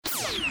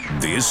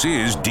This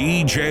is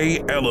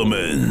DJ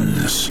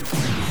Elements,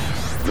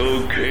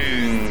 the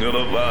king of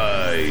the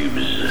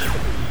vibes,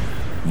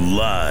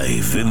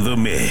 live in the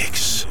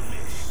mix.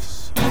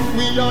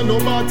 We are no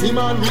party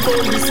man, we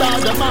only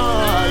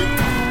sodomite.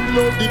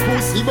 Love the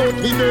pussy, but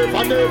we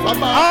never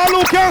mind.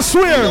 All who can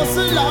swear.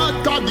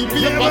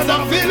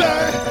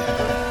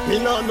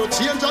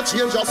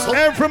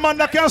 Every man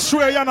that can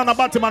swear, you're not a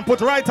bottom man.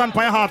 Put right hand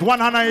on your heart, one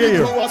hand on your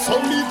ear. All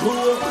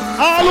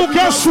who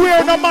can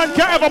swear, no man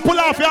can ever pull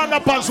off your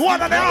underpants.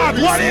 One on the heart,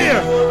 one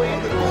ear.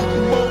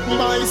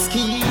 My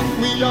skin,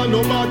 we are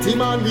no party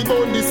man, we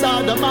only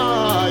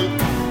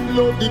sodomite.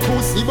 Love the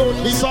pussy, but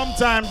we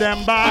sometime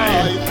them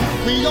buy.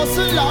 We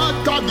hustle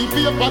hard, got the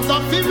papers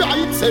of the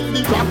right, sell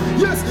the crack.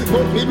 Yes,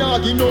 but we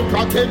not give no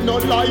crack and no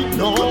light,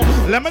 no.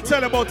 Let me tell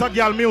you about a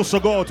girl me used to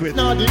go out with.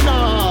 Not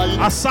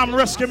deny. As Sam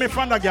rescue me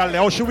from that girl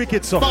there, how she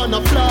wicked so.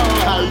 Wanna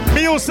fly.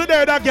 Me used to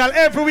dare that girl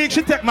every week,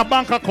 she take my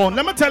bank account.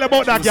 Let me tell you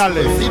about that girl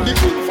there.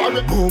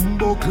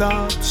 Bumbo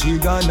club, she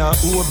gonna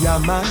hold your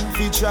man,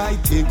 fi try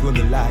take on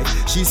the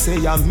life. She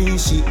say I me,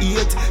 she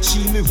eat,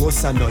 she me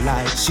was a no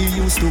lie. She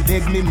used to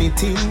beg me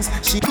things,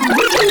 she...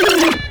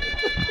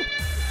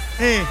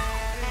 Hey,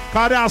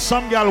 cause there are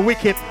some girl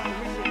wicked.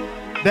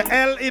 The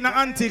L in the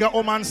Antigua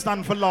woman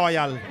stand for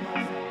loyal.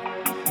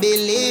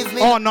 Believe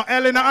me. Oh no,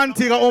 L in the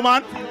Antigua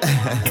woman.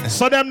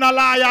 So them not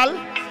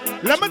loyal.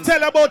 Let me tell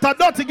you about a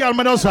dirty girl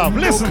me does have.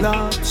 Listen.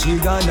 She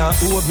gonna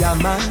hold your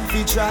man,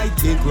 fi try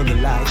take on the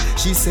lie.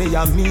 She say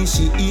I me,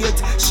 she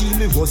eat, she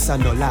me was a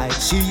no lie.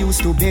 She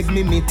used to beg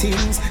me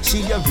things,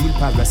 she a real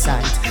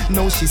parasite.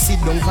 Now she sit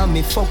down for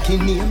me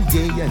fucking name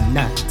day and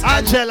night.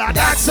 Angela,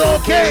 that's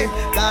okay.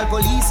 Call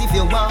police if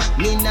you want,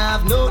 me nah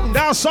have nothing.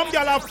 There are some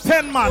girl have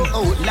 10 man.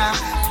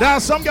 There are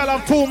some girl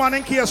have 2 man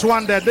in case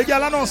one dead. The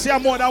girl I don't see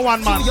more than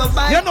 1 man.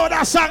 You know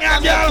that song,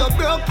 girl?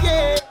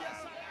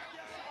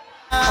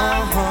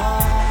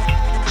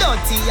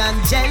 Dirty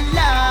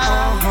Angela.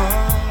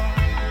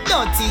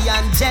 Dirty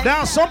Angela. There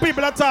are some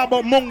people that talk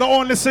about Munga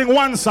only sing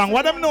 1 song.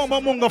 What them know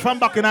about Munga from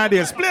back in the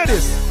days? Play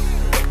this.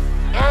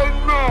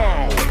 And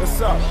now, what's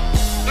up?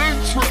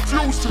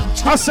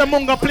 Introducing I say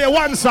Munga play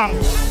 1 song.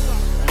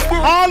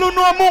 All who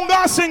know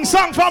Munga sing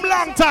song from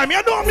long time.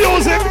 You know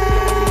music.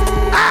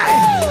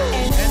 Aye.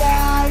 And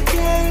I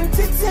came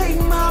to take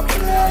my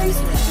place.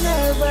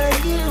 Never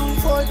you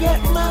forget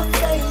my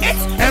face.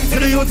 M to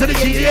the U to the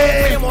G,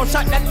 yeah.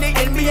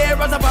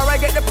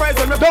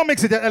 Don't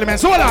mix it,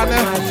 elements. Hold on,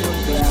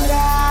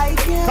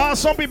 Cause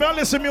some people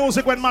listen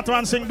music when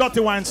Matran sing Dirty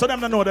Wine, so them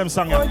don't know them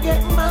song.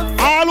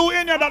 All who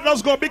in here that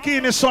does go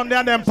bikini Sunday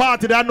and them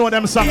party, they know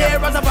them song.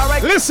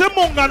 Listen,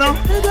 Munga now.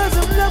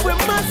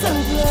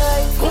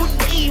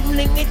 Good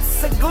evening,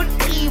 it's a good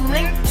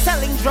evening.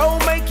 Selling drum,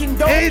 making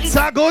dough. It's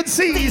a good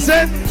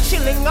season.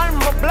 Chilling on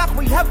my block,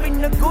 we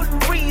having a good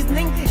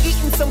reasoning.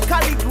 Eating some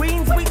collard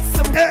greens with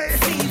some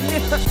seasoning.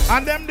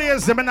 And them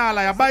days, them not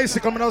like a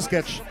bicycle, me no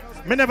sketch.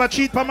 Me never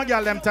cheat for my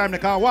girl them time,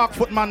 because walk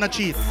foot man no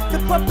cheat.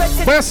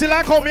 But you see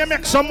like how me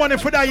make some money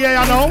for that year,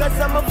 you know?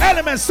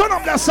 Elements, turn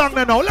up that song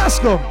now, let's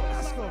go.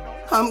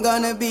 I'm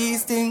gonna be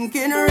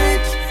stinking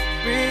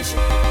rich.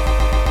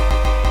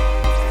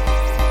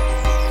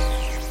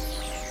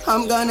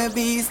 I'm gonna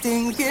be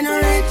stinking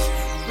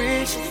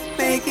rich,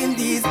 making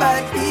these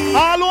bad beats.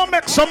 All who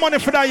make some money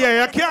for that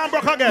year, you can't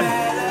broke again.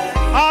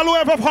 All who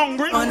ever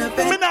hungry,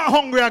 me not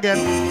hungry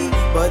again.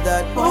 But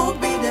that won't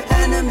be the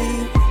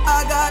enemy.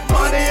 I got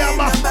money in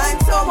the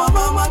bank, so my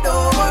mama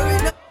don't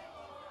worry.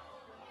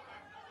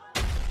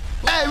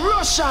 Hey,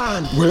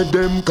 Russian! Where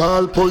them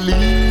call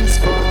police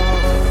for?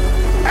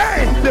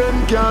 Hey!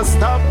 Them can't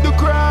stop the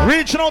crowd.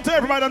 Reaching out to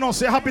everybody that knows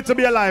you're happy to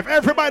be alive.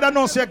 Everybody that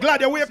knows you're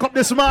glad you wake up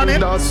this morning.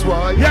 That's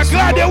why you're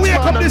glad you wake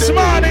up this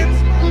morning.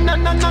 Na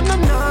na na na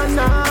na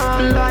na,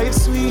 life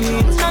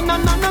sweet. Na na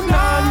na na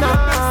na na,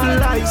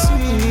 life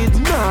sweet.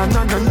 Na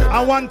na na na.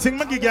 And one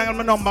thing, I give you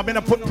my number, I'm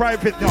gonna put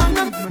private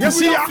now. You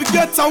see, I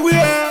get away.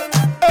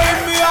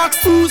 Hey, me ask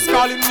who's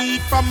calling me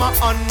from an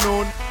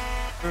unknown.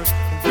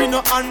 We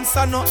no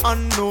answer, no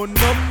unknown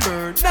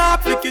number. Nah,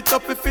 pick it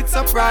up if it's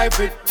a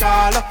private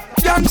call.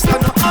 Youngster,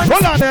 no answer.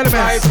 Hold on,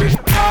 elements.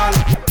 Private call.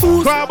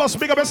 Crabus,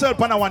 big up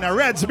yourself on that one.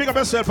 Reds, big up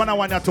yourself on that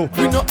one too.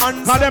 We no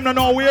answer. Cause them don't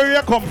know where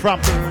you come from.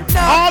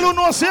 All who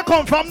knows you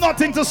come from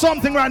nothing to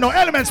something right now.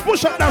 Elements,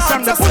 push up that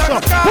song.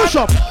 Push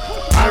up.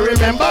 I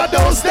remember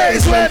those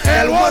days when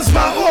hell was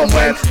my home.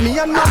 When me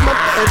and mama,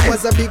 it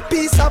was a big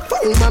piece of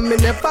foam. And me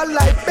never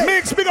like it.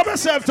 Mix, big up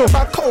yourself too.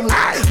 Back home,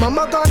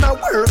 mama gonna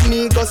work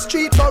me, go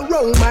street or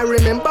roam. I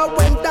remember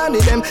when Danny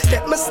them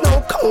get my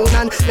snow cone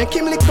and make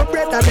him lick up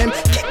bread and them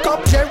kick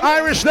up Jerry.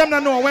 Irish them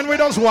don't know when we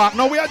does walk.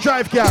 Now we are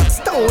drive car.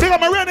 Big up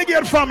my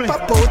renegade family.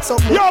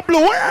 Yo,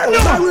 Blue, where you?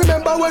 I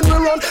remember when we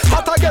run,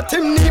 but I get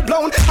him knee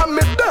blown. And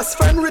my best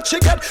friend Richie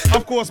get.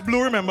 Of course,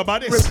 Blue remember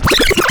about this.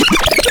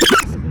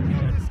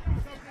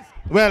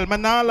 Well, me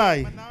not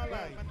lie.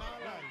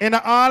 In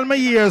all my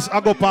years I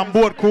go on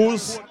board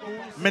cruise,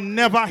 me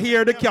never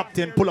hear the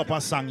captain pull up a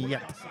song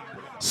yet.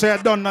 So I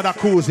done another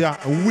cruise here,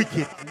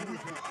 wicked.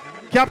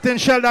 Captain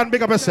Sheldon,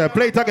 big up yourself.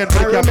 Play it again for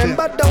I the captain.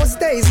 remember those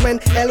days when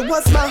L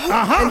was my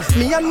home. And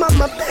me and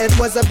mama bed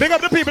was a big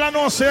up the people I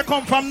know say you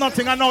come from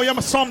nothing. I know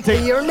you're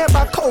something. You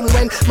never come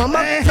when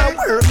mama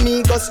work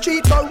me go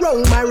street or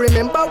roam. I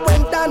remember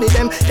when Danny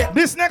them.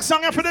 This next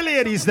song is for the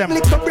ladies them.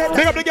 Big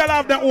up the girl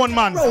have their own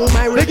man.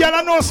 The girl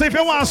I know say if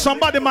you want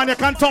somebody man you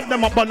can talk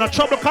them up, but no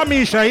trouble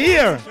Kamisha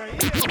here.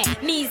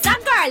 Me's a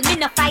girl, me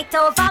no fight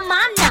over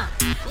man.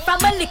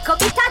 From a little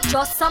bit of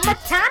just some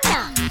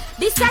matana.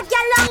 This a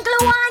girl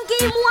angle one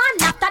game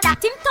one. After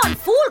that him turn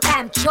fool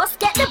time. Just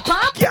get the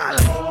bump.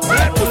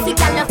 My pussy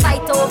girl no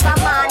fight over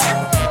man.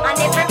 And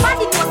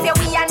everybody knows that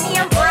we are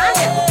name brand.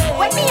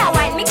 When me a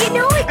wine, me can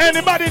do it.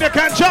 Anybody that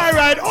can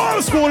joyride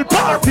old school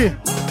party.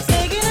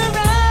 Taking a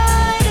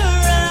ride,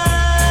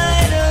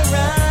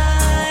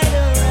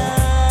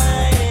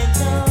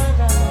 it's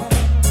alright.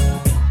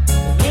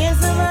 Here's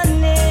the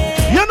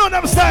money. You know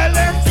them style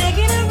there.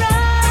 Taking a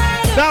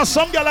ride. Now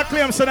some girl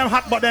claim say them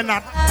hot but they're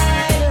not.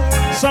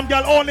 Some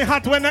girl only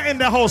hot when they're in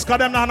the house cause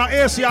them not no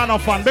AC or no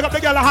fan. Big up the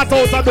girl hot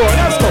out the door.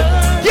 Let's go.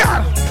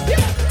 Yeah.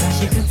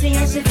 She pretty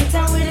and she fit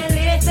out with the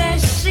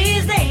latest.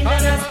 She's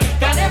dangerous.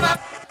 Got them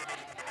up.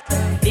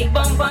 Big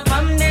bumper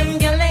come them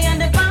girl they on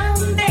the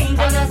ground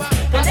dangerous.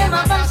 Got them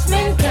up a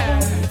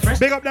sminker.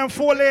 Big up them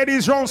 4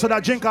 ladies round so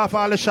that drink off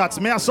all the shots.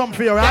 Me have some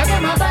for you, right?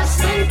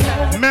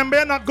 Remember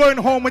you're not going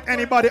home with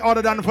anybody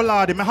other than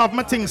Vladi. Me have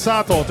my things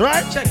sort out,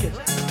 right? Check it.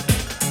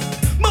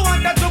 Me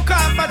want to took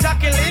off for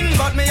Jacqueline,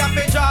 but me have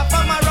to drop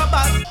for my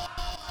Robert.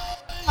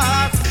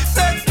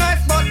 Sex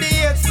nice, but the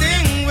hate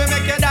sting. We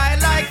make you die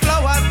like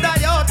flowers,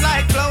 die out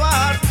like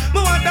flowers.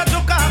 Me want to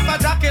took off for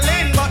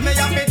Jacqueline, but me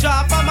have to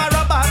drop for my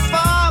Robert,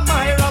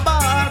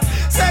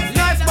 Sex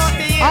nice, but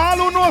the hate. All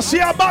who know see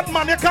a bad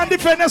man, you can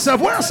defend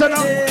yourself. Where's it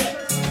now?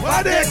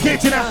 Where they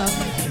kitchen now?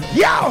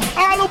 Yo,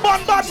 all who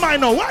born bad man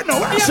now. Why now?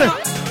 Where's it?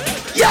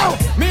 Yo!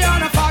 Me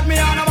on a fuck, me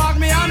on a walk,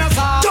 me on a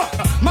saw.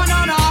 Man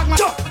on a hog, man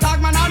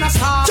tag, man on a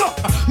star.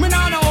 Me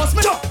on a house,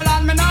 me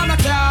land, me on a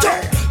car.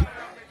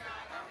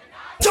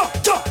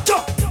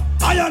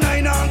 I and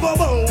I now go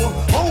bow.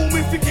 Oh,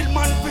 we fi kill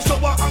man fi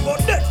shower and go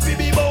dead fi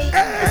be bow.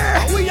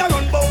 We a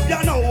run bow,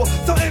 you know.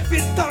 So if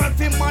it start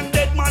fi man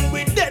dead man,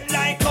 we dead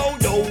like how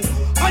yo.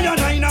 I and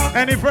I now.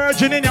 Any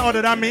virgin in you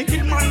other than me?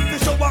 Kill man fi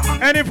shower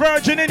and Any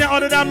virgin in you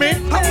other than me?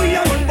 how we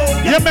a run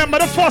bow. You remember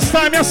the first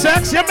time you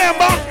sex? You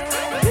remember?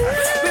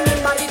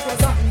 Remember it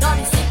was up under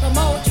the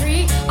sycamore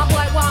tree. A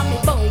boy want me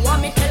bow,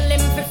 want me tell him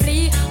to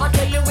flee. I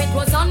tell you it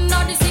was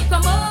under the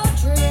sycamore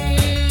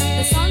tree.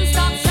 The sun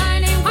stopped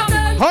shining from the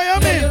How you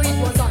mean? it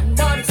was under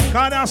the sycamore.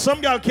 Cause there's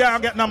some girl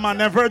can't get no man,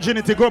 their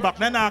virginity go back,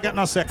 then not get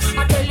no sex.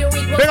 I tell you it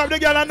was Big up the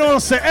girl I know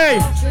say, hey,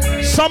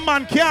 some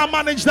man can't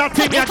manage that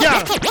thing, ya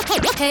girl.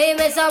 Hey,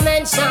 Mr.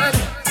 Mention,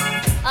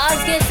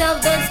 ask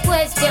yourself this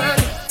question.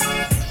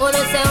 Wanna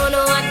say, oh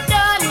no, I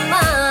done,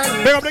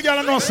 man. Big up the girl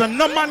I know say,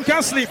 no man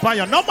can sleep on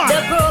you, no man.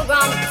 The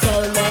program,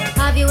 tell me,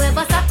 have you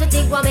ever stopped to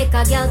think what make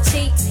a girl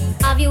cheat?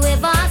 Have you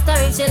ever asked her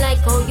if she like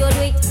how you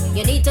do it?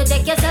 You need to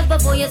check yourself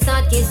before you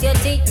start kiss your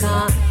teeth.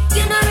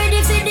 You're not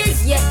ready for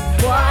this yet,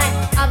 boy.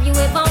 Have you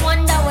ever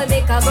wondered what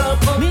make a girl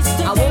come?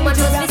 A woman must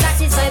be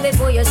satisfied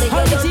before you say you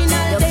don't.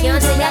 You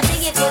can't say a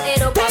thing if you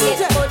end up on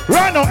it.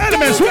 Right now,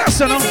 elements,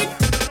 where's it now?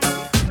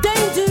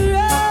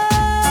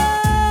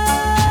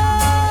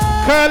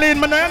 Curleen,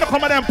 man, you don't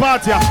come at them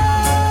party.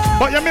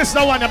 But you missed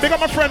that one. You big up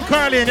my friend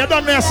Curleen. You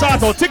done me a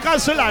sort out. Tick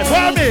as to life. What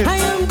I mean? I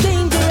am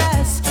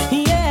dangerous.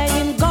 Yeah,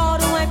 in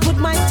God I put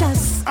my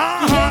trust.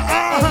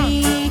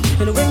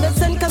 And when the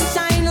sun comes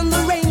shine and the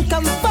rain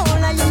comes fall,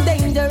 I am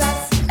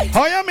dangerous.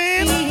 How you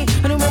mean?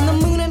 And when the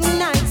moon and the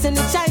nights and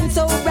it shines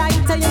so bright,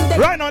 I am dangerous.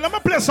 Right now, let me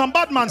play some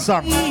Batman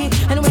song.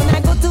 And when I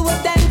go to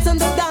a dance on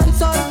the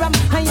dance or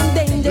I am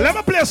dangerous. Let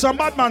me play some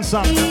Batman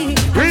song.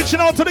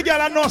 Reaching out to the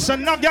girl I know, so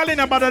no girl in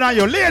better than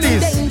you.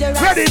 Ladies,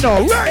 ready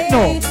now, right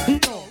now.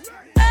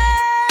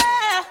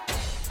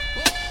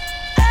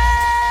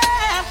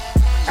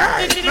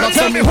 Now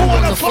tell me who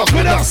wanna fuck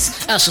with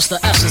us. Ashes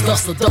to ashes,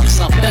 dust to dust,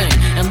 I bang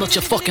and let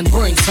your fucking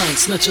brain tank.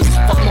 Snitches,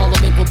 fuck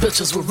Marla Maple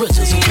bitches with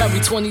riches who carry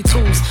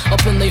 22s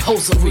up in they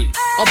hosiery.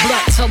 A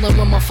black telling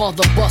when my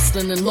father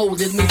bustin' and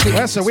loaded me.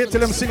 Yes, so wait till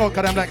them sing out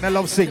cause them like they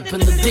love sing. In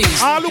the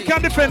D's. All who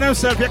can defend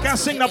themselves, you can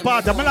sing the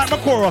part. I'm like the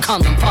chorus.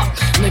 Condom pop,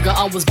 nigga,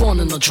 I was born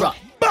in the drop.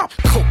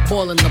 Coke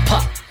boil in the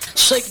pot.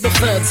 Shake the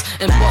feds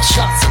and bust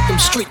shots at them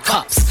street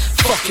cops.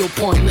 Fuck your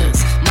point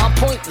is. My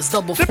point is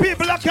double. The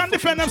people that can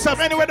defend themselves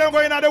anywhere they're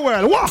going out the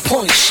world. What?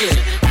 Point shit.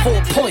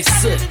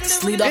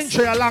 4.6. Lead up.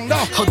 Intro along though.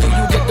 How do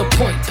you get the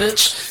point,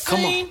 bitch?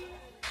 Come on.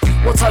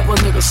 What type of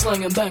nigga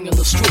slang and bang in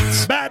the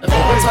streets? Bad boy.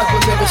 What type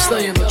of nigga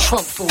stay in the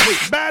trunk for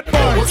weeks? Bad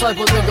boy. What type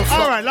of nigga fuck?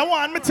 Alright, now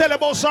want me tell you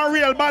about some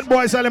real bad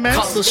boys elements.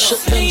 Cop the shit,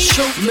 then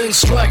shoot, men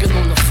dragging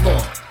on the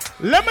floor.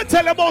 Let me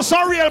tell you about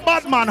some real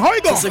bad man. How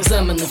you go? Just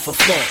examining for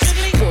flaws.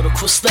 Port of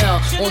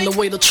Cristal. On the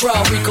way to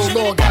trial, Rico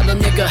Law got a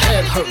nigga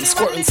head hurting,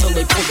 squirting till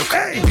they pull the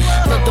curtain.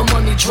 Let the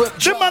money drip.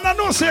 The man I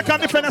know so you can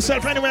defend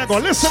yourself anywhere you go.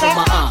 Listen from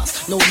up. my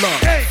eyes, no love.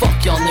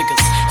 Fuck y'all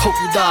niggas. Hope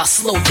you die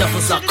slow death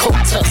as I cold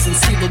test and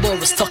see the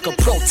Loris Tucker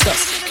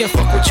protest. Can't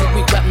fuck with you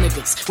weak rap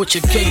niggas, with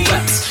your gay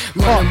raps.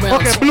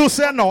 Okay, Blue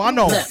said no, I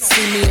know.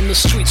 See me in the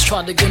streets,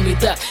 try to give me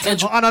that.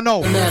 And I don't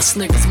know. Ass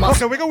niggas, my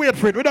okay, we can wait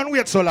for it. We don't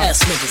wait so long.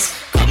 Ass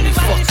niggas got me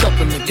fucked up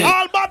in the game.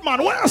 All bad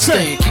man, what I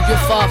say? Keep your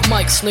 5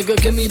 mics, nigga,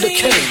 give me the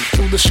cane.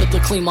 Do the shit to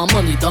clean my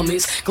money,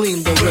 dummies.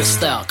 Gleam the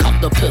wrist out, cop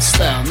the piss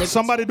down. Nigga.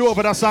 Somebody do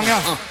over that song,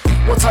 yeah?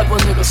 What type of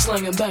nigga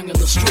slanging bang in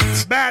the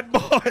streets? Bad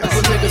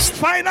boys.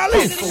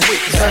 Finally.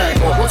 Bad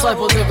boy. What type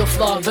of nigga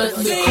fly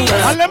Bentley cool?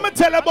 And let me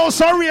tell you about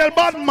some real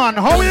bad man.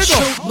 How you go?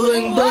 Shoot,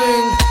 bling,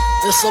 bling.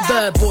 It's a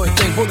bad boy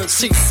thing. Bullet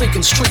seats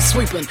sinking, street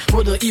sweeping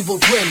with an evil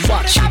grin.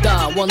 Watch you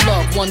die. One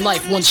love, one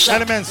life, one shot.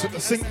 Elements,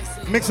 sing,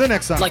 mix the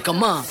next song. Like a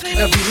mom.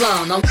 Every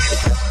line.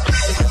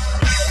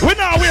 We're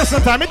not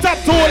wasting time. It's up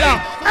too long.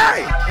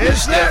 Hey,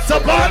 it's left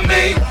upon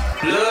me.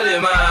 Blood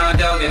in my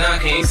dog and I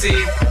can't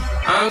see.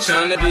 I'm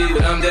trying to be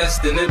what I'm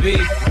destined to be.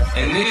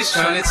 And niggas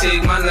trying to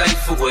take my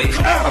life away.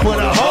 I put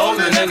a hole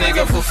in a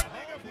nigga for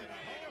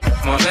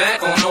my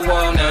back on the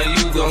wall, now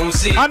you gon'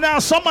 see. And now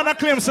someone that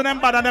claims to them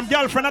bad and them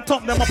girlfriend that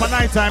top them up at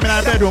night time in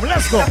our bedroom.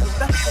 Let's go.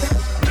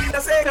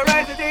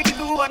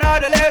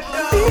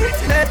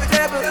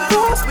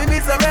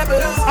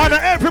 And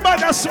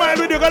everybody that smile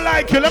with you gonna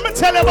like you. Let me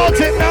tell you about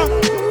it now.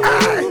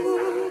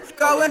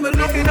 Cause when me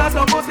looking at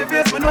some pussy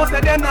face, me know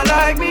that them not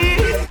like me.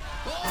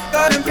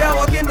 Got them can't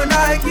walk in the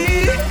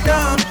Nike,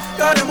 down.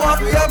 Got them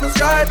walk me up and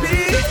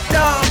stripey,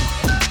 down.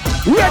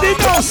 Ready,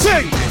 go,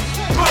 sing.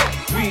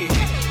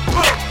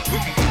 We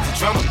can get the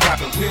drama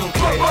poppin', we don't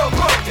care.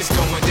 It's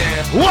going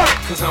down. What?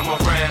 Cause I'm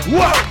around.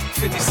 What?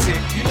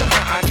 56, you know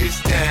how I get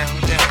down.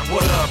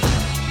 What up?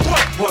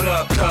 What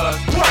up, cuz?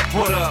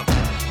 What up?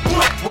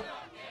 What?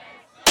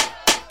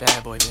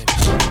 Bad boy, baby.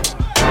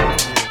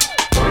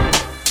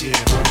 Yeah.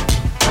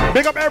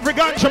 Big up every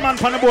ganja man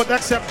from the boat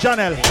except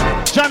Janelle.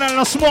 Janelle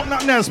no smoke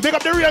nothing else. Big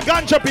up the real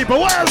ganja people.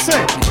 What else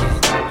say?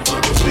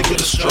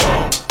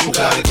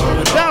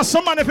 There's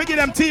some man if you give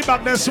them tea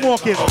back then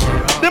smoke it.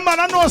 The man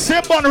I know say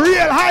bun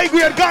real high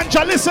grade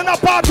ganja. Listen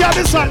up party of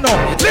this one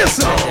now.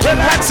 Listen.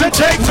 Relax and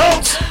take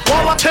notes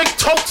while I take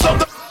totes of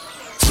the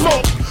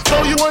smoke.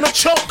 Throw you in a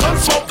choke, gun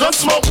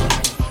smoke.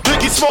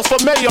 Biggie smoke for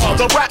mayor,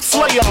 the rat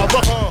slayer,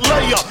 the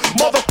layer,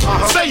 mother,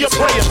 say your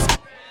prayers.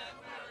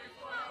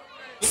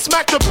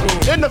 Smack the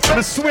in the face.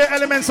 I swear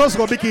Elements also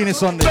go Bikini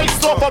Sunday.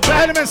 Face off a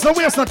bad. Elements, no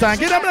waste no time.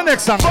 Give them the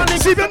next song.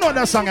 See if you know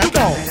that song. I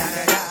know.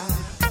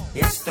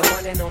 It's the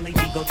one and only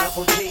Digo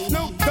Double G.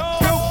 Snoop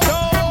Dogg.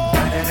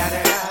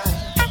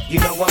 You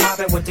know I'm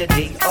mobbing with the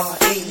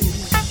D.R.E.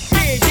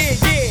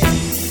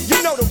 Yeah.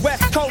 You know the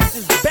West Coast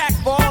is back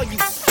for all you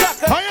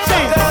suckers. How you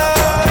mean?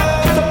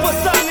 So put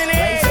something in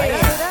there.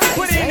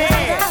 Put it in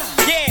there.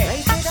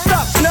 Yeah.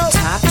 Suck, Snoop.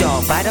 Top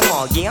dog, bite them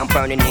all. Yeah, I'm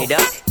burning it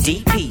up.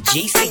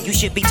 DPGC, you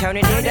should be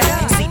turning it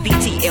up.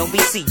 CBT,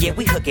 LBC, yeah,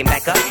 we hooking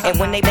back up. And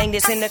when they bang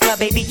this in the club,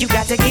 baby, you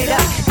got to get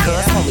up.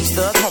 Cuz homies,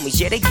 thug homies,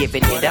 yeah, they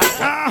giving it up.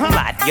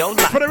 Life, yo,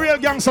 life. For the real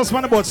gangsters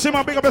on the boat,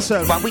 Simon, big up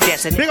yourself. While we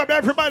dancing, big up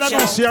everybody that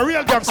knows you're a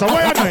real gangster.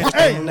 What are you doing?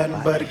 Hey. Ain't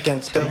nothing but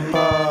against the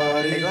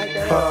party.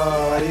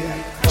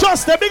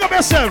 Just a big up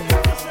yourself.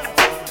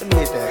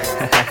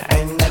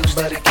 Ain't nothing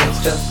but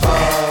against the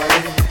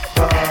party.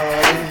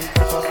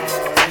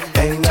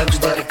 Ain't nothing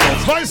but against.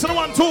 Voice of the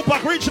 1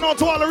 2-pack reaching out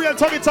to all the real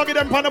tuggy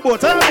them on the boat.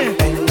 Tell me. Ain't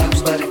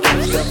nothing but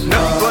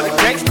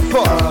against the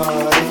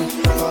party.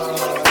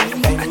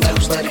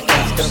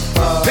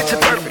 Picture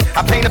perfect.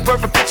 I paint a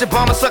perfect picture.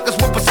 Bomber suckers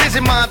with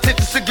precision. My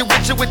intentions to get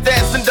with you with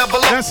dance and double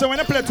up. Then so when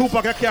you play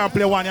 2-pack, you can't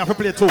play one. You have to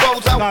play 2.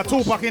 Now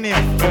 2-pack in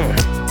here.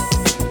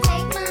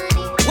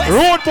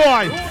 Road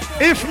boy.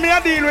 If me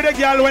a deal with a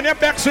girl, when you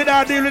vex with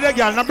her, deal with a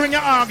girl. Now bring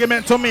your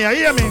argument to me. You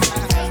hear me?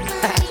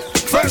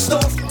 First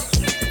off,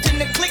 in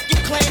the click you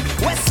claim.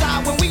 West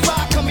side when we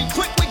ride, coming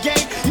quick with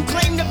game. You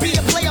claim to be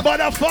a player, but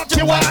the fuck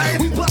you why?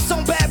 We bust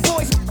on bad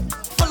boys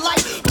for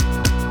life.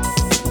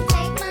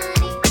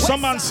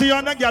 Some man see you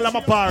on the girl, I'm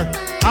a par.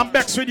 I'm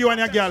vex with you and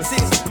your girl.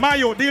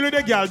 Mayo, deal with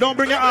the girl. Don't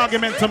bring your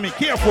argument to me.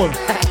 Careful.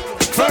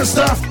 First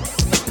off,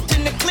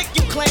 in the click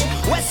you claim.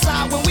 West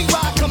side when we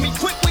ride, coming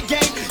quick with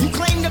game. You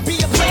claim to be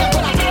a player,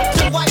 but I'm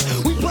the white.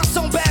 We bust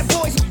on bad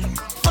boys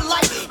for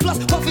life. Plus,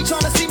 Puffy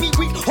trying to see me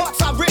weak.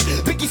 Hearts I rip.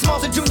 Biggie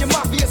Smalls and Junior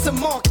Mafia some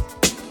more.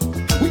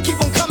 We keep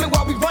on coming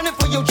while we running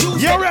for your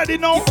juice. You already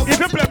know. If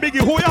you play Biggie,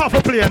 who you have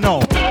to play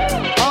now?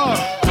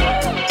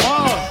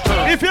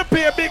 If you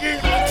play Biggie,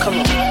 come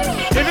on.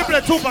 If you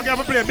play Tupac, you have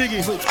to play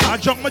Biggie. I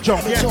jump,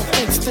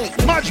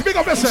 yeah. Match, big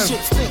up yourself.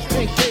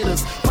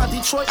 My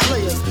Detroit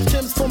players,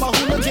 Tim's for my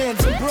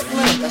hooligans in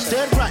Brooklyn.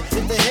 Dead right,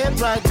 with the head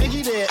right,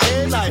 Biggie there,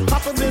 air life.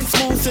 Papa been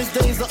smooth since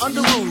days of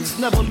under rules.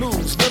 Never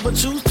lose, never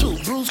choose to.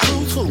 Bruise,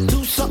 cruise, who?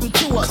 Do something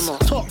to us.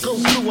 Talk, go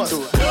through us.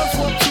 Girls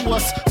want to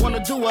us,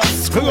 wanna do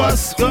us. Screw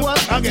us,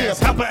 I guess.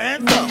 Hopper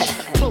and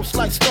close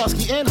like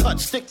Starsky and Hutch,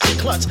 stick to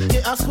clutch.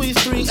 Yeah, I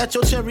squeeze 3 at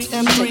your cherry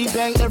M3,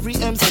 bang every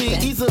MC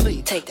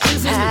easily.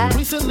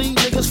 Recently,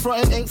 niggas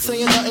frontin' ain't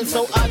saying nothing,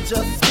 so I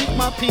just speak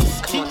my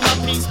peace, keep my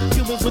peace.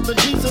 Cubans with the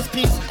Jesus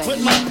peace,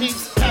 with my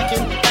peace,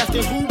 packing,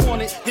 asking who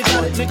want it. You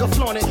got it, nigga,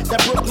 flaunt it.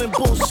 That Brooklyn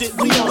bullshit,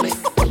 we on it.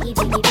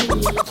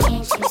 Can't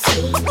you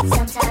see?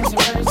 Sometimes your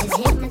words just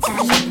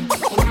hypnotize me,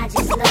 and I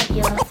just love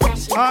your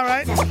fashion. All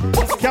right,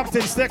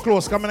 Captain, stay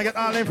close. Come and get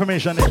all the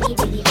information there.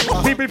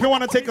 People, if you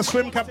want to take a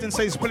swim, Captain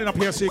says he's pulling up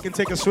here so you can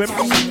take a swim.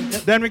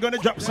 Then we're going to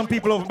drop some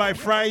people over by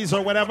fries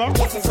or whatever, and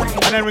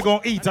then we're going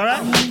to eat. All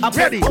right?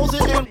 Ready?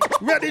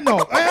 Ready?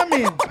 No. I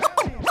mean.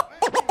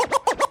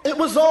 It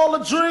was all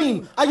a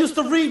dream. I used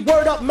to read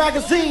Word Up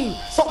magazine.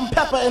 Salt and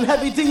Pepper and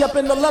Heavy D up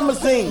in the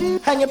limousine.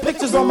 Hanging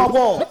pictures on my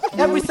wall.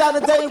 Every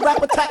Saturday,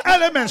 rap attack.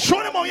 Elements,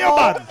 show them on your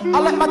body. I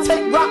let my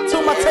tape rock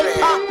till my tape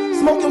pop.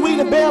 Smoking weed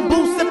and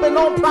bamboo, sipping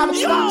on private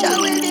stock.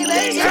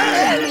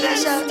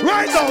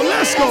 Right now,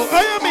 let's go.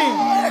 I mean.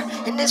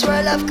 In this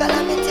world of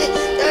calamity,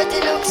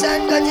 dirty looks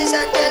and grudges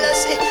and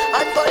jealousy,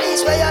 and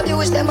police where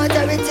abuse them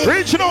authority.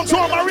 Reaching out to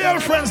all my real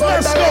friends,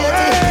 let's go.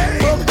 Hey.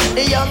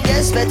 The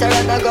youngest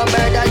veteran I go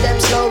murder them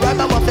slow.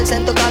 Ragamuffin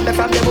sent to call me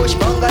from the bush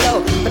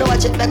bungalow. But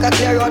watch it make a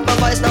clear out, my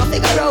voice now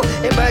figure out.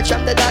 Emerge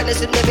from the darkness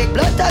with me big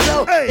blood to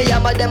glow. The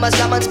yammer them a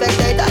slam and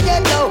spectator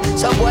get low.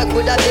 Some boy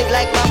coulda big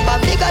like Bam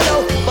Bam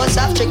Bigelow. Bust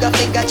off trigger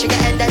finger, trigger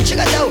and then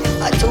trigger toe.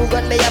 A 2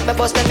 gun me up, me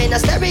bust them in a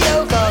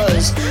stereo.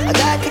 Cause I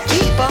got to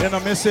keep up. You know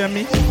me say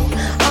me?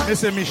 Me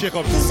say me shake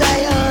up.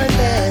 Zion,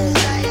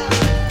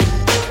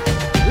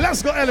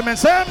 let's go,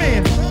 Elements, I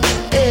mean.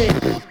 Hey.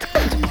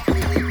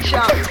 I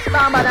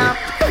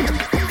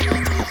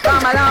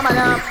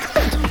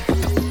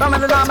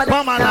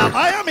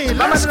mean,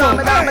 let's go.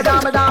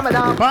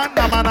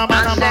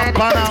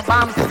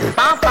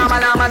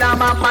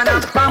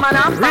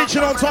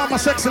 Reaching out to all my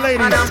sexy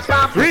ladies.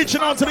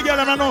 Reaching out to the girl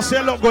and I know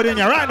say look good in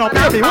here. Right now,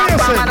 baby, what you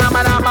say?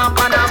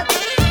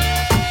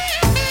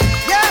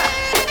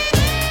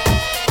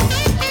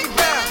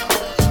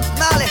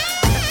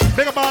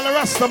 Big up all the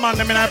Rasta man,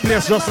 them in that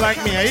place just like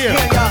me, here.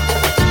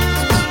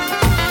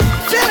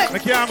 I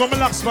can't go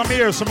relax from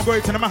here, so I'm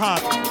going to my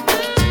heart.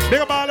 Big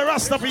up all the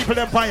Rasta people,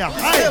 them fire.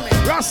 Hey,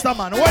 Rasta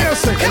man, what you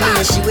say?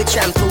 She with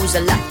shampoos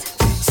a lot.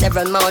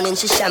 Several mornings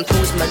she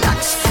shampoos my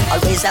locks.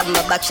 Always have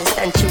my back, she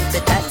stand true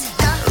to that.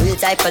 Real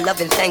type of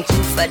loving, thank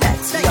you for that.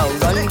 Yo,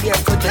 run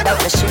barefoot without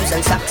the shoes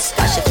and socks.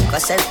 Cause she keep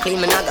herself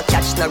clean, and I got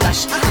catch no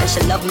rush. And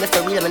she love me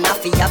for real, and I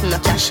feel have no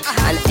cash.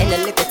 And any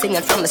little thing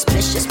and from a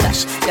splish, she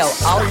splash. Yo,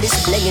 all this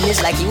blinging is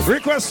like you.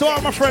 Request to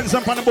all my friends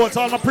up on the boat,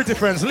 all my pretty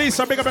friends.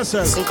 Lisa, big up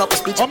yourself.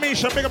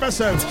 Amisha, big up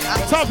yourself.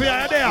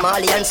 Tavia, there.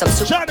 Molly and some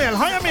soup. Janelle,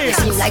 how you mean? It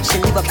seem like she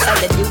live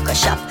upside the Duke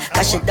shop.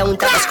 Cause she don't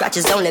have a scratch,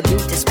 it's only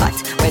beauty spot.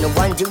 When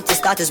one duty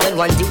start is when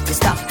one duty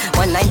stop.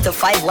 1 9 to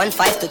 5, 1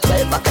 5 to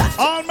 12 o'clock.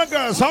 All my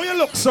girls, how you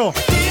look so?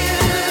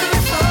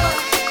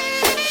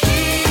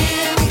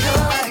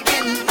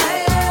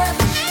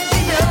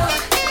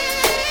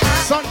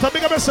 Santa,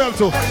 big up yourself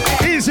too.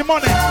 Easy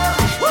money.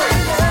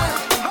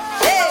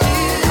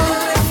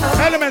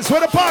 Elements,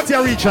 where the party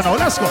are reaching now.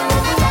 Let's go.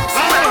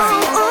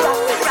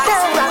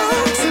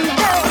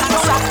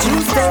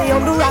 Tuesday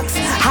on the rocks.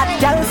 Hot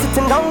girl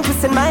sitting down,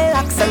 kissing my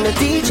locks. And the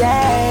DJ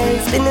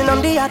spinning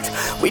on the yacht.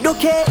 We don't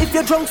care if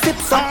you're drunk, sip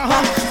some.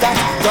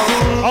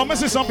 I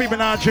must see some people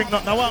not drink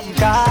nothing. Now what?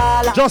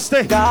 Just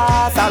stay.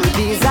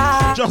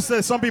 Just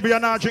stay. Some people are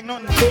not drink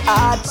nothing.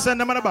 Send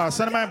them on the bar.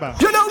 Send them on the bar.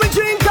 You know we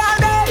drink all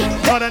day.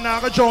 No, they're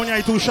not going to join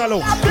you too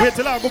shallow. Wait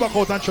till I go back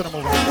out and show them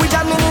over. We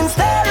jamming in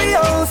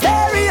stereo,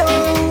 stereo,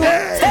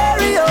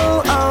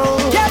 stereo.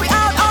 Oh. Yeah, we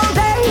out all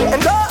day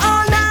and go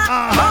all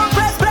night.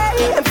 Press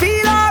play and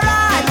feel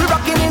alright. We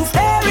rocking in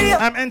stereo.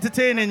 I'm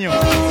entertaining you.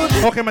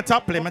 Okay, my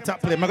top play. I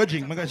go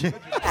drink.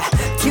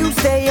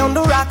 Tuesday on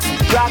the rocks.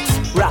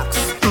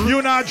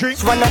 You not drink?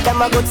 One of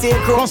them I go take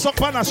out. What's up,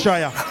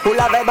 Panastria? Who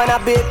love vibe and a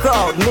big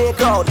crowd, make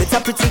out. It's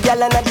a pretty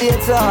girl and a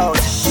date out.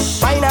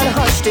 Fine and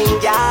hush thing,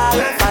 girl.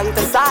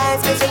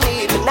 Fantasize, cause you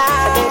need me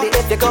now. Baby,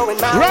 if you're going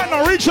mad. Right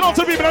now, reaching out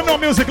to people that know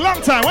music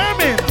long time. What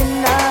do you mean?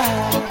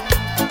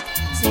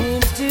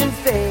 Seems to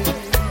fade,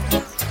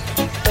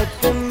 but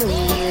the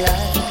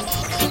moonlight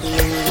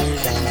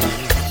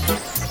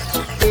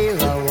here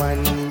I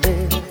wonder.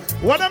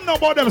 What them know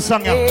about them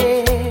song?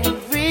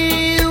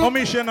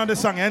 Omission on the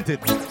song, ain't it?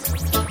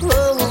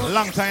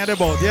 Long time you're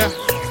about, yeah?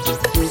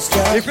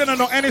 If you don't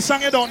know any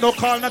song you don't know,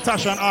 call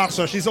Natasha and ask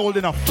her. She's old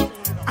enough.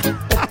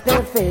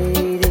 They're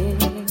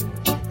fading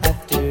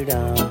after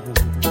dawn.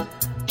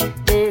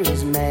 There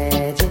is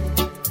magic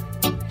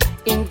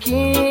in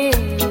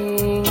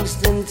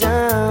Kingston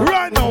town.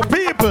 Right now,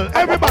 people,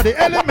 everybody,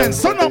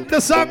 Elements, turn up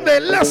the song there.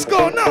 Let's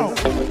go now.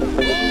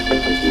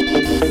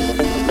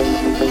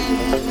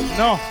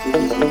 No.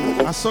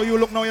 I saw you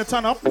look now, you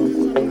turn up.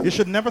 You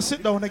should never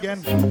sit down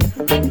again.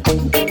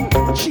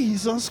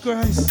 Jesus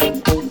Christ.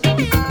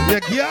 Yeah,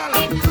 girl.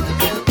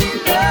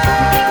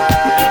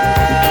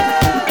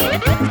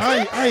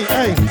 Aye.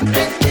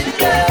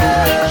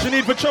 She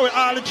need for show it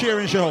all the cheer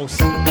in your house.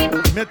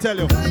 Me tell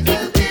you.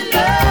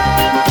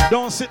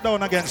 Don't sit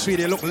down again,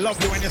 sweetie. Look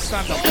lovely when you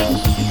stand up.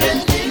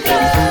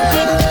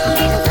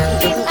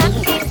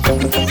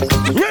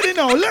 Ready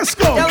now, let's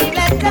go. Don't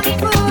let them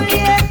fool you.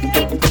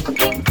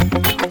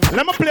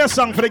 Let me play a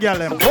song for the girl.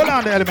 Hold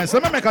on the elements.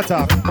 Let me make a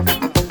talk.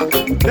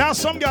 There are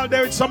some girl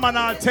there with some man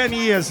all 10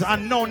 years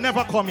and no,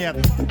 never come yet.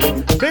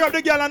 Big up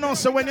the girl and know,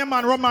 so when your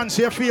man romance,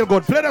 you feel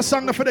good. Play the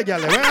song for the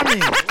girl. What I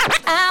mean?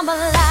 I'm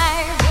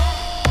alive.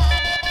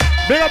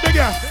 Big up the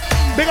girl.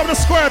 Big up the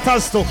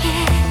squirters too.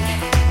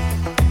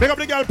 Big up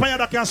the girl panya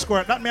that can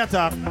squirt. That me a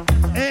talk.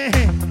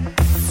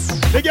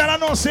 The girl I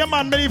know, say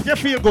man, believe you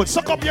feel good.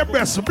 Suck up your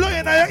breasts. Blow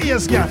in your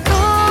ears, girl.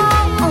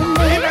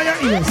 In your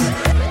ears.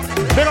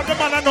 Big up the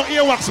man I know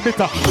earwax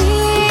bitter.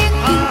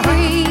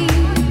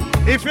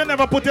 If you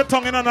never put your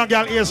tongue in a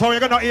girl ears, how you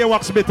gonna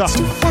earwax bitter?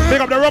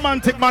 Big up the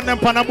romantic man them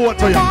pan a boat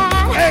to you.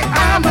 Hey,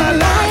 I'm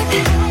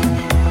alive.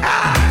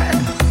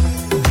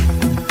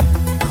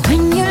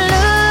 When you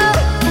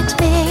look at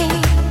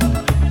me.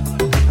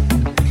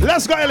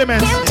 Let's go,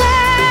 elements.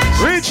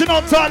 Reaching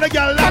out to all the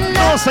girl that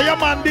know say your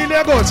man deal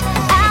you good.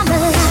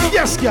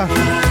 Yes, girl.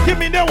 Give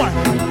me the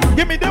wine.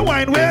 Give me the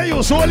wine where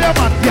you sold your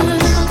man. Yeah.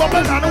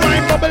 Bubble and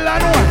wine, bubble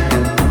and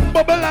wine.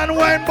 Bubble and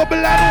wine, bubble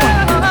and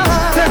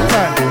wine. Take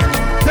time.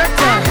 Take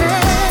time.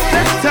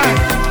 Take time.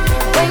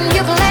 When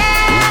you've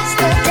left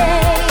the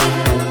day,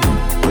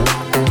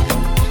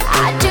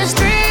 I just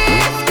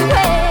drift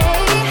away.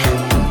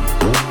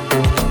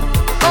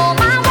 Oh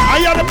my way. Are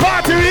you at the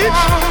party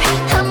reach?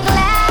 I'm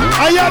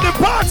glad. Are you at the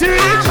party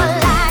reach?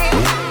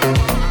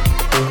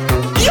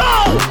 Yo!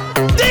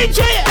 DJ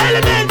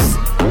Elements!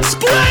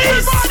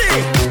 Squeeze!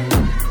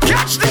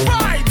 Catch the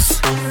vibes!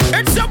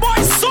 It's your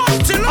boy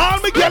Salty. All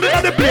me girl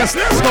in the place.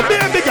 Let's go. Be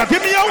a bigger.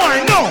 Give me your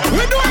wine now.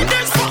 We're doing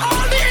this for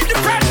all the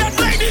independent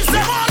ladies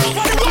that all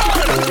over the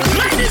world.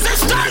 Ladies,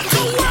 it's time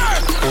to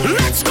work.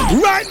 Let's go.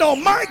 Right now,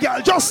 my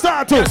girl, just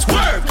start to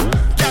work.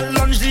 Girl,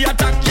 lunge the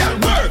attack, girl,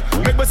 work.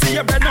 Make me see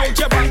you bend out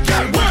your back,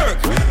 girl, work.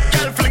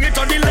 Girl, fling it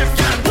on the left,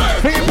 girl, work.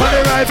 Fling it on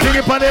the right, fling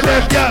it on the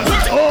left, girl.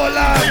 Oh,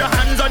 Lord. Put your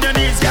hands on your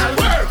knees, girl,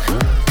 work.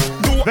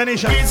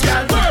 Venetia. Knees,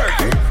 girl, work.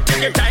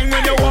 Take your time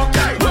when you walk,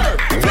 girl, work.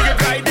 Fling it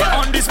right there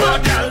on the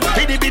spot, girl.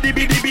 Biddy, biddy,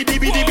 biddy, biddy,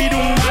 biddy, biddy,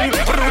 doom.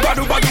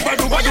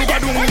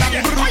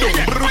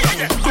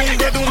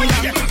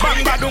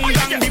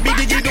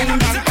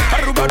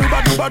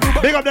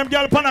 Big up them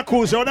girl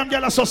Panacus, yo, them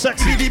girl are so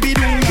sexy.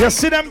 You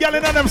see them girl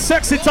in them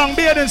sexy tongue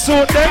bathing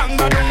suit there?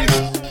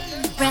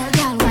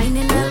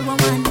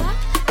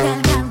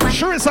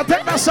 Sharissa,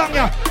 take that song,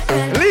 yeah.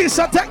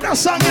 Lisa, take that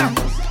song, yeah.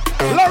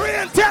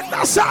 Lorraine, take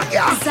that song,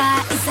 yeah.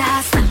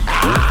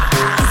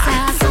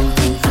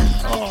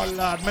 Oh,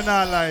 Lord, me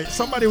not lie.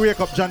 Somebody wake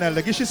up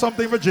Janelle, give she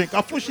something for drink.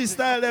 A pushy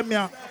style them,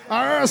 yeah.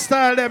 A her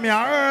style them,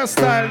 yeah. Her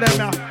style them,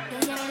 yeah.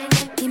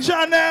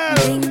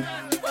 Janelle.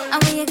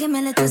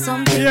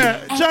 Yeah,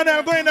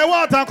 Janelle, go in the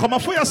water and come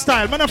for your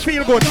style. Man, I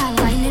feel good.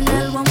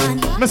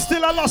 Me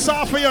still a loss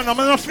off for you now.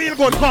 Man, I feel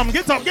good. Come,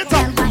 get up, get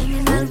up.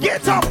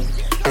 Get up.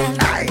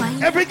 Aye,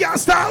 every girl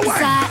style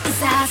wine.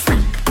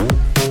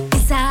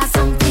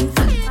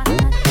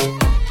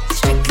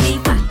 Strictly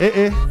back.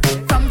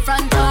 From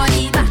front or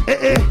the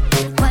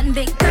back. One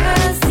big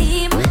girl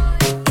team.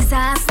 Is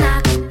a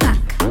snack pack.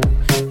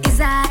 Is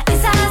a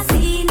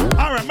scene.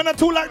 Alright, man, I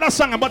too like that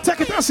song, but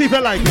take it and see if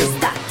you like it.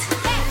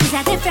 It's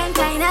a different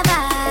kind of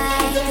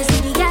vibe. To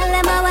see the girl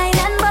them a wine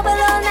and bubble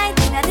all night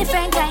in a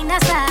different kind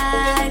of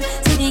style.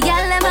 See the girl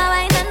them a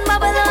wine and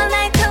bubble all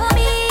night to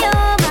me,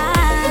 oh my.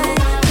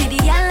 See the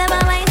girl them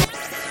a wine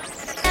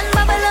and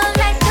bubble all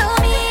night to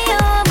me,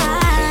 oh my.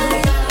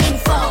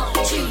 In 4,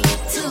 3,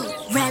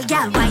 2, real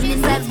girl whining,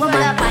 real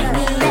woman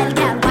whining, real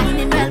girl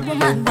whining, real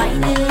woman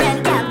whining,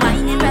 real girl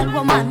whining, real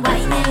woman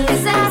whining.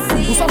 It's a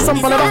scene. Real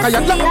girl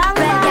whining,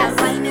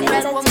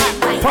 real woman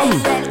whining,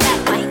 real girl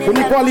whining.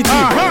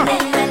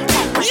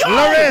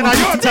 Lorraine, are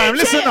your time?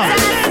 Listen now.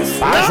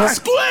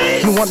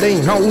 You want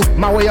they know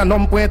my way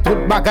on point to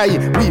bagay.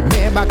 We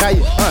me bagay,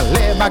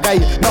 le bagay.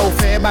 No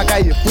fair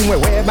bagay. Who we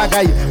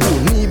bagay? Who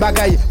ni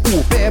bagay?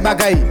 Who pay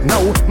bagay?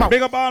 No.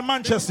 Big up all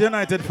Manchester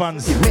United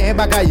fans. Me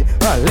bagay,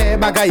 le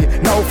bagay.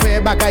 No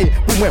fair bagay.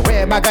 Who we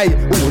bagay?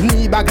 Who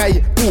ni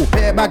bagay? Who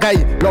pay bagay?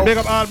 Big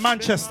up all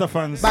Manchester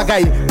fans.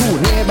 Bagay, who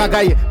ne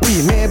bagay?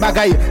 We me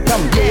bagay.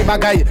 Come ye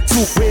bagay.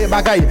 Soup we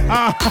bagay.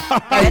 Na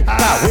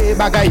we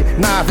bagay.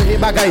 Na we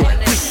bagay.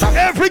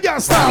 Every girl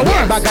start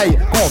work.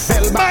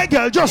 My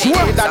girl just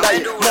work. Girl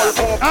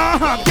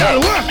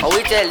work. Oh,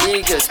 we tell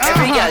leakers.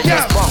 Every girl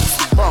just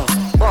bounce, bounce,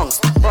 bounce,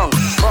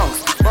 bounce, bounce,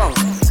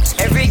 bounce.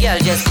 Every girl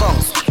just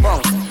bounce,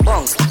 bounce,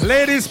 bounce.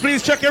 Ladies,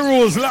 please check your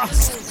rules.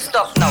 Last.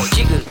 Stop now,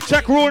 jiggle.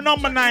 Check rule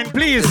number 9,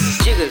 please.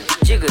 Jiggle,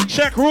 jiggle.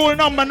 Check rule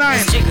number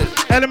 9. Jiggle.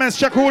 Elements,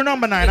 check rule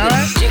number 9,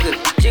 alright? Jiggle,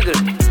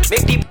 jiggle.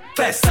 Make the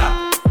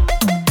festa.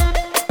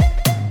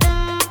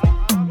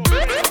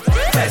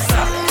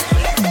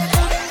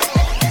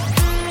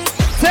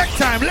 Take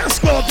time, let's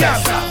go,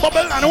 girl.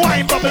 Bubble and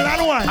wine, bubble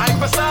and wine.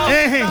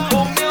 Hey,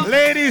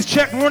 ladies,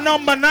 check rule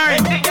number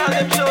 9.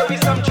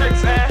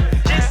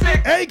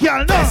 Hey,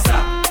 girl, no.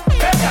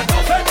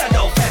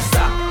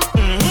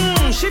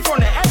 She from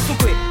the head to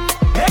quick.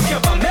 Make your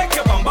bum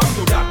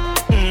do that.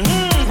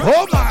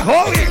 Oh my,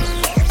 hold it.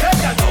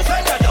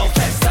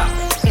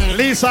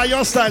 Lisa,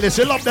 your stylist,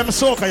 you love them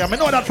soca. I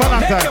know that for a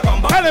long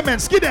time.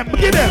 Elements, give them.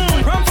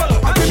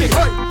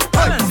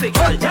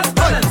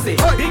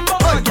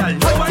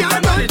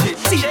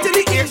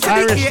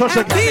 Irish,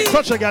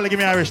 touch a girl, give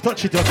me Irish,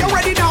 touch it. You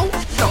ready now?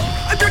 No,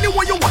 I tell you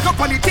when you walk up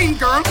on the thing,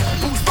 girl.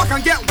 Boost back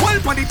and get one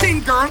on the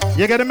thing, girl.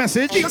 You get the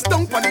message? Just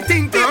don't on the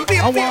thing, girl.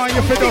 I want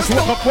you to just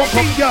walk up,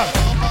 girl.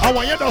 I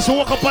want you to just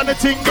walk up on the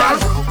thing, girl.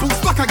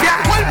 Boost back and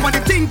get one on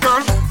the thing,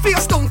 girl.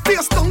 Face down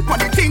on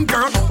the thing,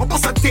 girl. I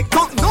bust a tick,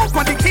 don't know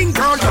on the thing,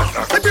 girl.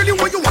 I tell you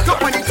when you walk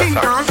up on the thing,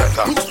 girl.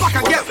 Boost back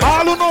and get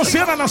all who know say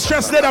you're not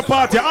stressed at the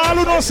party. All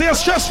who know say you're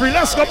stress free.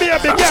 Let's go be a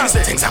big girl.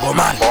 Things about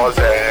man. More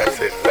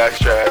dancing, less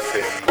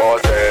stressing. More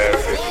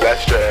dancing,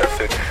 less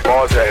stressing.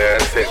 More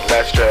dancing,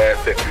 less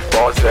stressing.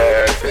 More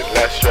dancing,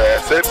 less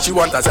stressing. She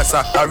want a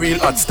zessa, a real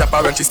hot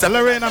stepper when she step.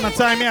 Lorraine on the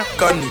time, yeah.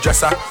 Gun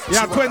dresser.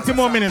 Yeah, 20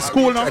 more minutes.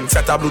 School now. And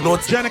set a blue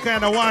note. Jenica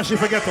and the one she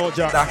forget her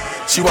job.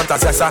 She want a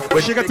zessa.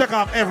 When she can take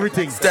off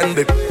everything.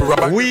 Extended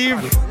rubber.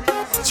 Weave.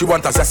 She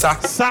want a zessa.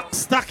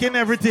 Stacking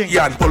everything.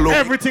 Yeah, and pull up.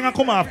 Everything will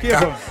come off.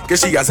 Careful. Cause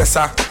she a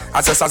zessa.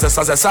 A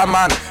zessa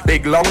man.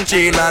 Big long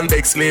chain and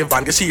big slave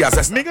and cause she a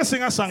zessa. Me gonna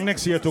sing a song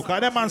next year too.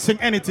 Cause that man sing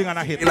anything and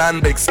a hit.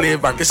 And big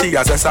slave and cause she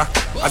a zessa.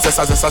 A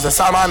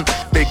zessa man.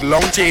 Big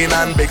long chain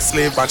and big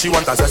slave and she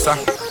want a zessa.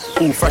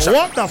 Ooh, fresher.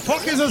 What the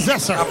fuck is a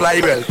zessa?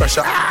 Apply well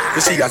pressure.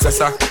 Cause she a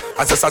zessa.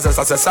 A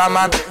zessa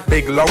man.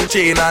 Big long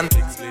chain and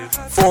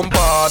foam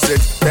bars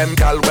it. Them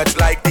gal wet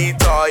like the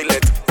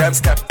toilet. Them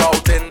step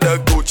out in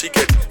the Gucci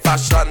kit.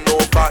 Fashion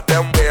over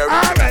them wear it.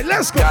 Alright,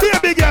 let's go. Be a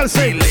big girl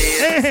sing.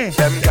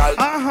 Them gal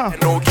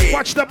okay.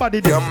 Watch the body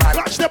there.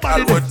 Watch the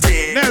body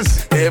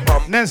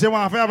there. Nez, you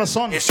want to have a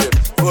son? Alright,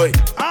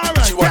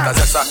 she want a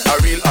zessa.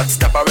 A real hot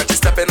stepper when she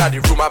step in at the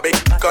room. A big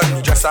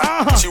gun dresser.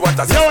 She want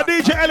a zessa. Yo,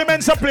 DJ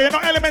Elements are playing. No,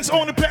 Elements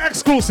only play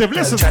exclusive.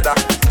 Listen.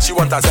 She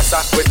want a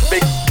zessa with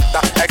big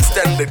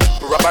extended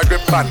rubber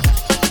grip band.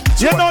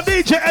 You know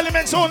DJ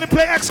Elements only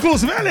play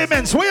exclusive.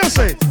 Elements, what you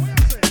say?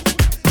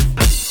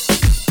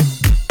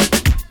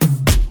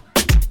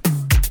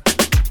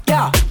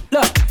 Yeah,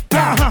 look,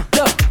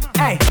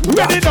 hey.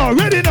 Ready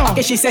now.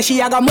 Okay, she says she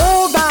a go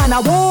move on,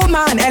 a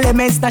woman.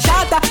 Elements the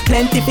shatter,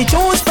 plenty to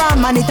choose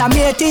from, and it a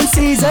mating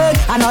season.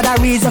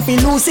 Another reason for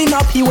loosen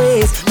up your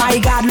ways. My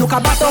God, look a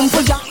bottom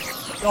for Jack.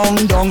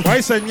 Dong.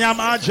 Why say nyam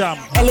or jam?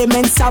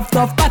 Elements of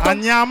tough pattern.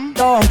 A nyam?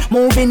 Dong.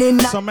 Moving in.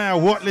 Some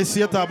man what let's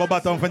see about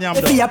bottom for nyam.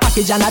 If you a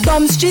package and a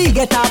dumb street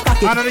get a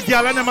package. And the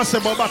girl I never say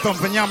about bottom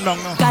for nyam dong.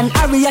 Can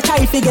hurry a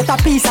try to get a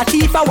piece of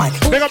teeth for one.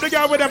 Pick up the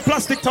girl with them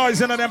plastic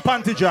toys in them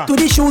panty jar. To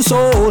the shoe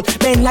sole.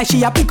 Then like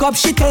she a pick up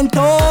she 10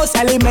 toes.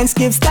 Elements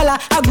give Stella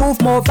a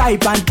groove more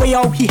vibrant. Way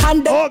out he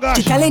handle. Oh gosh.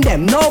 She telling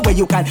them no way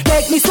you can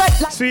make me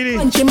sweat like Sweetie.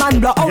 Punchy man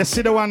blow out. You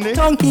see the one there?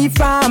 Chunky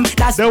from.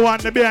 That's the one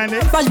the behind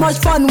it. Much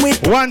fun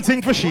with. One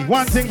thing for she. I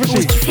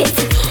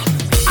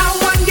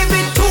want give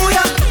it to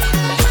ya.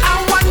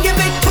 I want give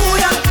it to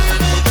ya.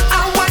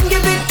 I want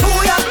give it to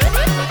ya.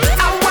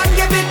 I want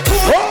give it to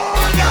ya.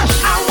 Oh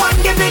gosh. I want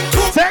give it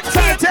to. Take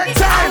time.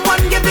 I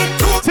want give it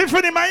to.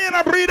 Tiffany, my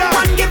inner breeder. I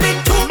want give it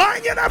to. My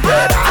inner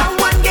breeder. I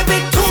want give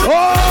it to.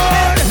 Oh.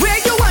 Where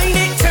you whine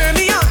it, turn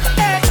me on.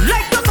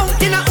 Like the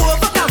fountain I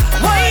overcome.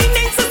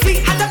 Whining so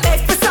sweet at the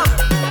bed for some.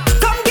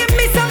 Come give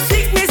me some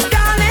sweetness,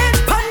 darling.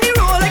 Pon the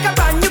roll like a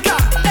brand new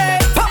car.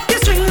 Pop your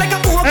string like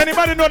a boom.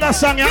 Anybody know that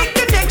song, yeah?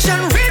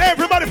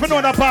 Everybody for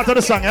know that part of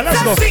the song, yeah?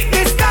 Let's go.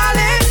 Sweetness,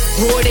 darling.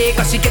 Oh, they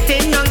cause she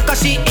getting on,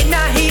 cause she in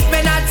a heat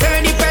when I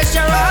turn the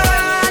pressure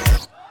on.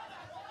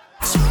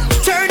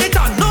 Turn it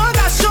on, no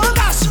gosh, no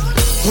gosh.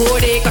 Oh,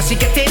 they cause she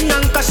getting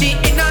on, cause she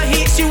in a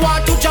heat. She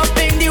want to jump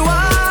in the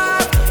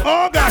water.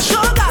 Oh gosh.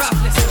 No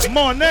gosh.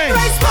 Money.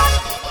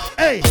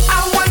 Hey.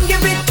 I want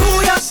give it to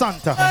ya.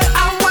 Santa.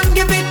 I want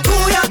give it to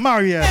ya.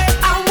 Maria.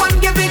 I want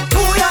give it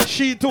to ya.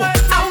 She too.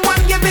 I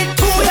want give it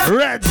to ya.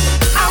 Reds.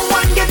 I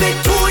want give it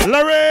to ya.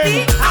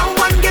 Lorraine. I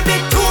want give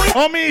it to ya.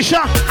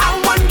 Omisha.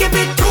 I want give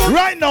it to ya.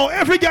 Right now,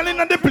 every girl in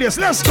the place.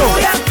 Let's go. I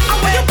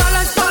want you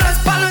balance,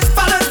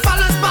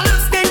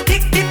 then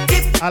tick, tip,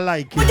 tip. I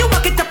like When you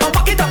walk it up,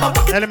 walk it up, walk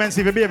it up. Elements,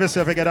 if you behave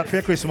yourself, you get that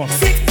for Christmas.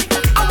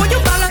 I want you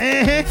balance,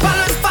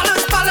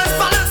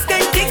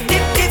 then tick,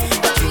 tip, tip.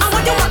 I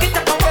want you walk it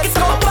up, walk it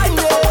up, walk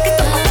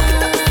it up.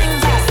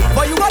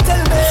 But you want to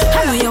tell me?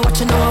 I know you're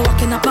watching, now I'm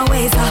walking up my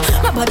ways.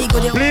 My body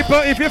good.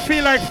 People, if you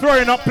feel like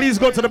throwing up, please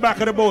go to the back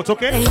of the boat,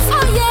 okay? Oh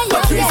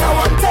yeah.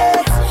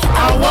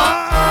 I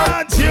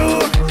want you.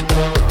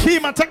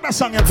 Kima, take that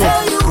song, you go.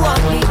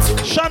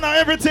 Shana,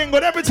 everything,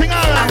 but everything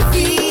all right.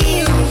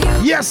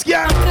 Yes,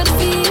 yeah. I could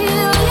feel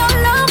your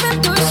love and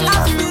push it.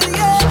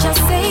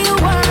 Just say you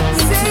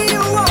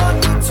want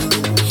me to.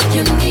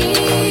 You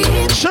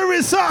need.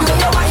 Charissa.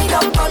 Wind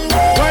up on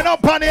it. Wind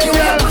up on it,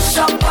 girl. Push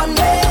up on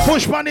it.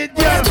 Push on it,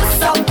 girl.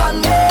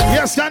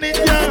 Yes, can it,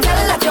 girl.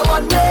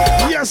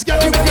 Yes, can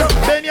it, girl.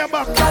 Bend your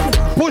back.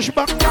 Push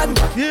back.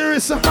 Here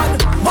is a.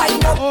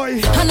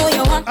 Oi. I know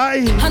you want. I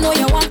know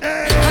you want.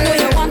 I know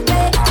you want.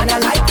 And I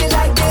like it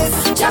like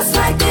this, just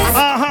like this.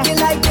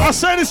 I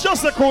said it's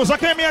just a cruise. I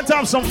came here to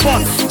have some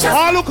fun.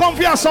 All who come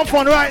here have some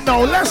fun right now.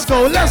 Let's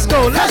go, let's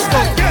go, let's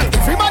go. Get.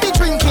 Everybody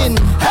drinking.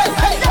 Hey,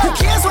 hey. Who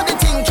cares what they're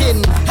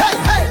thinking? Hey,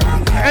 hey.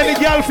 Any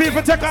girl feel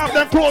to take off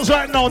their clothes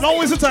right now?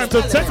 Now is the time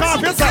to take off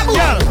your top,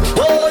 girl.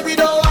 Oh, we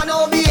don't want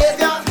no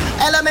behavior.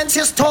 Elements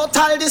is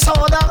total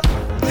disorder.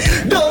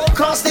 Don't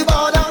cross the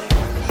border.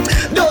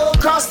 Don't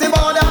cross the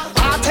border.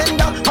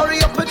 Bartender, hurry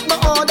up with my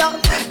order.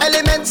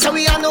 Elements, so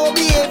we are no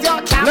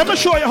behavior. Let me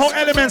show you how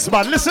Elements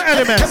bad. Listen,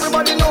 Elements.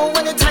 Everybody know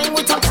when the time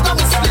we touch down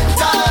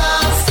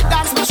splinters.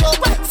 That's my show.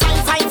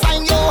 Fine, fine,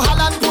 fine, yo,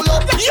 Holland pull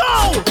up.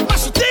 Yo,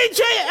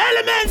 DJ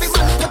Elements.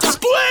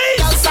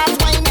 Squeeze.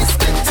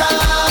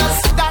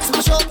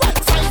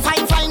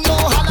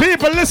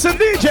 People, listen,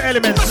 DJ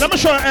Elements. Let me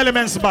show you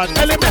Elements bad.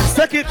 Elements,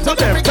 take it to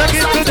them. Take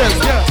it to them.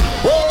 Yeah.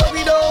 Oh,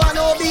 we don't want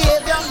no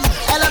behavior.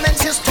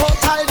 Elements is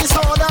total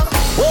disorder.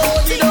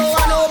 Oh, we don't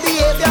want no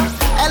behavior.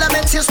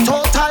 Elements is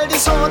total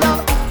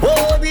disorder.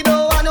 Oh, we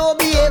don't want no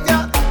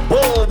behavior.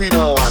 Oh, we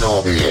don't want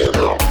no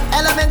behavior.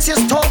 Elements is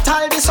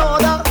total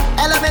disorder.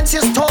 Elements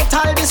is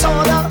total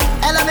disorder.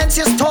 Elements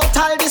is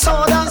total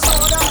disorder.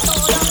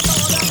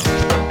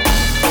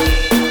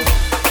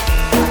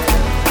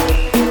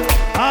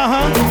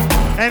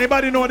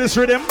 Anybody know this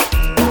rhythm?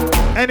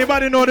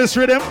 Anybody know this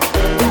rhythm?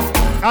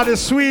 Are the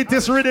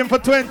sweetest rhythm for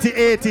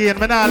 2018.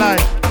 Man, I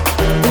like.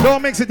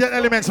 Don't mix it with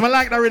Elements. I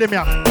like that rhythm,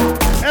 yeah.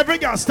 Every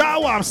girl,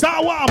 start warm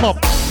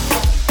up.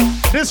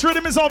 This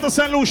rhythm is out of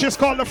St. Lucia.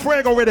 Called the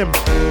Fuego rhythm.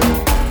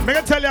 I'm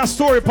gonna tell you a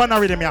story upon the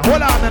rhythm, yeah.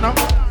 Hold on, you know.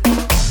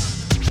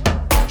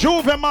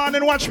 Juve man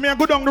and watch me and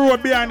go down the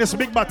road behind this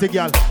big body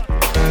girl.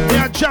 Me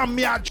a jam,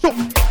 me a choke,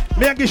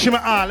 me a give she my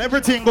all.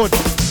 Everything good.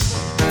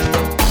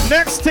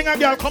 Next thing a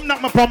girl come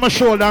knock me upon my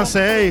shoulder and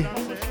say, hey,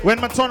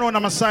 when I turn on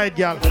my side,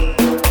 girl,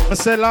 I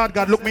say, Lord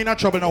God, look me in a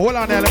trouble now. Hold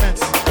on,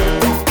 Elements.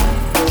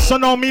 So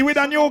now me with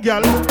a new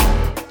girl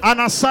and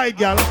a side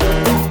girl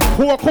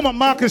who will come on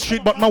Market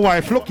Street but my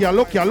wife. Look here. Oh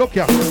Lord,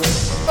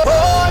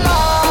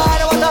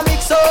 I want to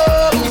mix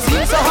up. You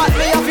seem so hot,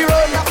 me have you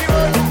run.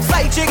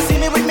 Side chick see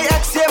me with me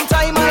ex same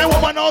time. I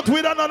woman out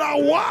with another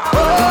wow.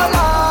 Oh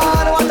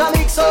Lord, I want to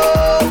mix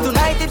up.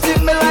 Tonight it's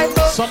in me life.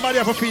 Somebody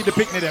have to feed the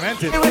picnic them,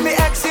 ain't it? With me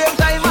ex same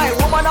time, my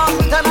woman out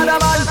with another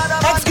man.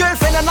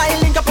 Ex-girlfriend and I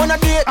link up on a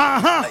date.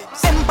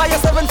 Empire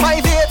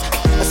 758.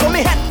 So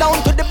me head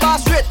down to the bar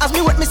straight. As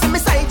me with me see me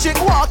side chick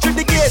walk through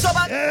the gate.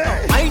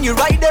 I knew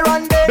right there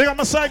and there. Big up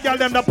my side girl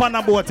them up on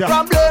the boat, yeah.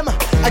 Problem,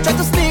 I try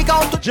to sneak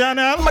out to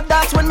Janelle. But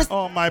that's when me.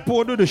 Oh my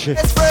poor do the shit.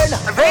 Best friend.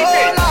 Oh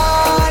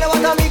Lord, I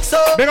want to mix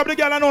up. Big up the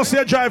girl I know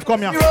say drive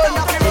come here.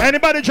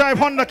 Anybody drive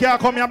Honda car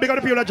come here. Big up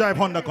the people that drive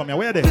Honda come here.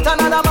 Where they? Big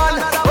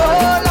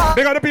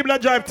up the people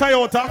that drive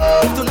Toyota,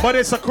 but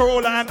it's a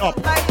Corolla and up.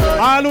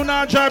 All who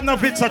not drive no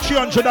Vitz, a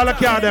 $300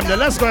 car them there.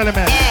 Let's go,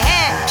 Element.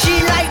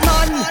 She like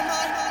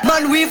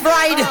man we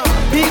ride.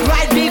 Big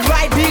ride this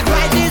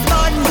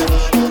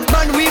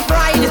man we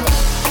ride.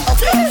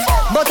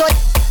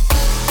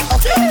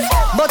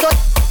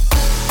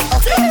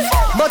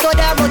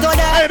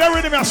 Hey, that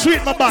rhythm is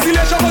sweet, my back.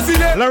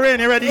 Lorraine,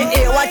 you ready?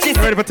 Hey, watch it.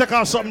 Ready for take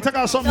off something?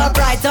 Top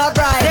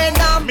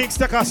right. Mix,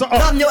 take off something.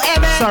 Oh.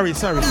 Sorry.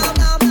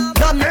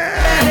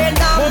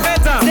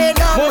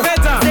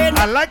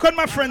 I like when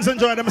my friends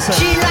enjoy themselves.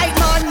 She like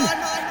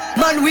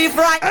man we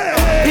ride.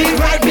 Big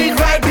ride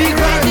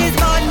this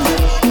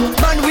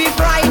man we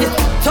ride.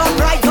 Top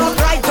right.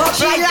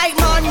 She like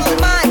man.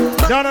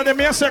 Down on the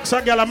mere sex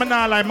girl, I'm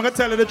not lying. I'm gonna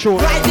tell you the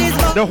truth.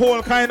 The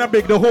whole kind of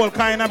big.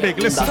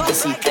 Listen. To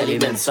see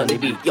Elements on the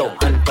beat. Yo,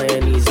 hand on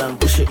your knees and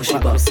push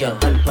it bounce. Yeah,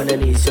 hand on your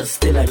knees, just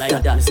stay like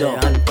that. Yo,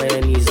 hand on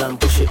your knees and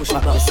push it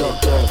bounce. Yo,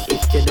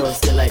 if you don't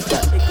stay like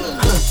that,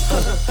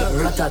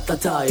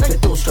 ratatata. If you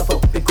don't strap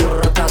up, it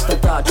go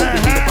ratatata.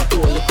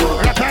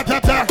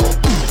 Ratatata.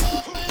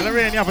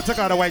 Lorraine, you have to take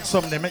out the white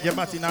something, make your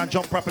matty now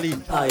jump properly.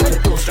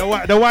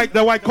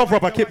 The white cover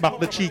up a kick back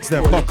the cheeks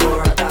there. Come.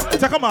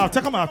 Take them off.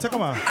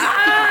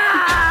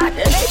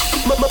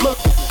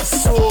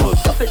 So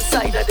tough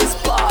inside of this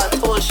part.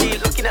 Oh, she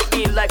looking at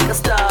me like a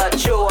star.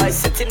 Joe, I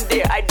sitting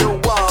there, I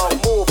don't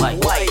want move.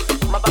 Why?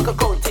 My bank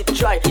account it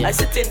dry. I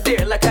sitting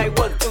there like I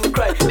want to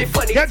cry. The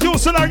funny. Get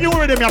used to that you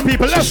with them,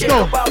 people. Let's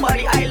go.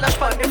 My eyelash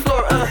on the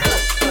floor.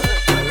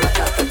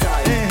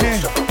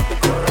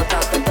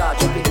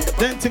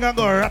 Then thing I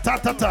go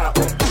ratatata.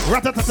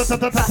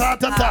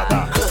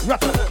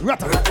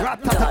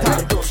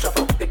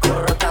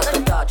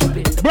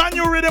 Brand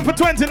new rhythm for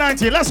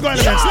 2019. Let's go,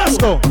 Elements. Let's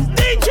go.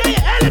 DJ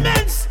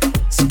Elements,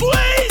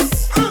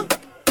 squeeze.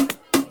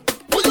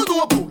 What you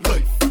do about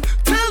life?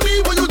 Tell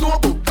me what you do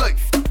about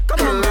life.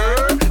 Come on,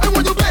 man. And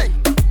when you bang,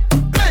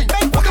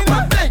 walk up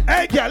and bang.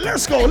 Hey, yeah,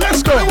 let's go. And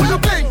when you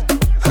bang, do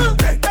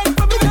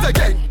it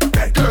again.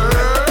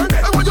 Girl,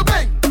 and when you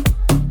bang,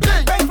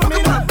 walk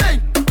up and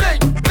bang.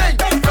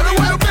 And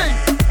when you bang,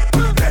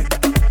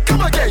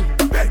 come again.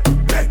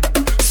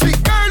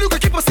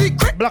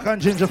 black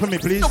and ginger for me,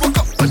 please.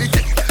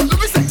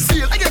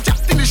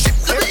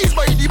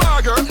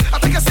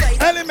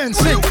 Elements,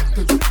 sing.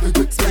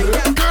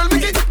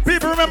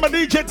 People remember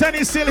DJ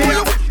Tenny still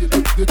here.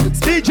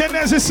 DJ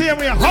Nez is here.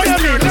 How you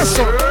mean? Let's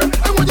go.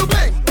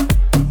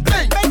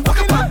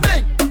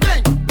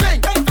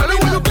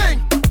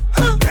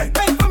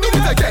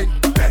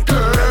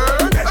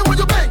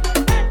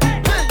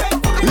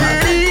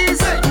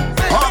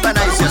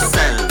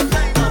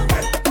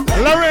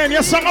 Lorraine,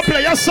 your song I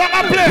play, your song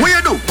I play. What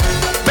you do?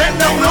 Bend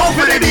down low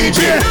for the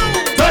DJ.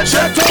 Touch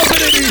your toe for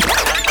the DJ.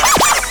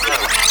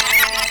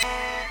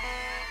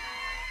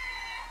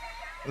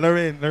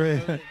 Lorraine.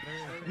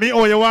 Me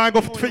oh, you want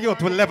to go figure out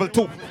to level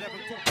 2.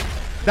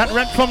 That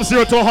went from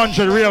 0 to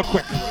 100 real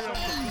quick.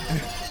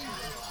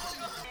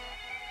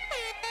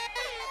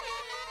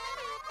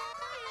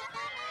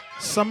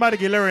 Somebody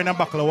give Lorraine a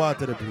buckle of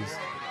water there, please.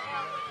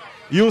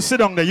 You sit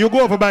down there. You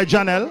go over by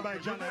Janelle.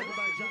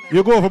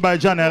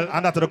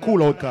 And that's the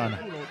cool out corner.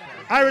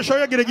 Irish, how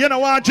you get it? You know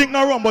what? Drink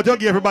no rum, but you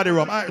give everybody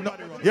rum.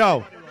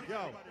 Yo,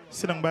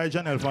 sit down by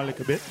Janelle for a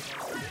little bit.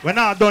 When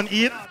I done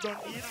eat,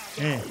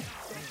 hey,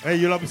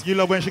 you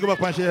love when she go back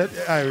when she head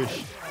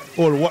Irish.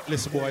 Old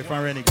worthless boy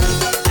from Renegade.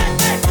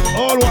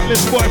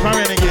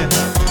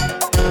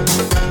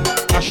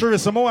 I sure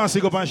is some more and she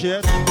go back when she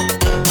head.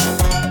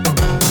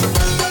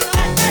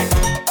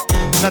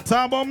 Now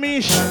talk about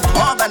Mish.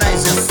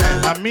 Organize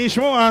yourself. And Mish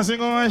more and she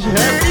go when she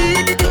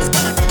head.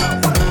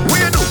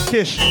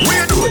 Kish.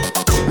 Where you do?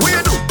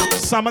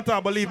 Samantha,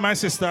 believe my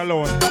sister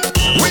alone.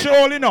 She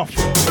old enough.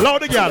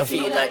 Loud the girl.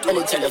 DJ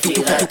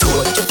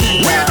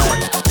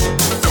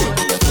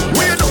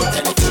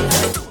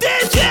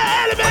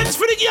Elements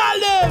for the girl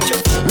them.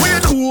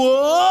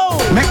 Whoa.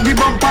 Make the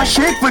bumper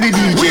shake for the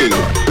DJ.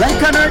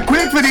 Like an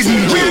earthquake for the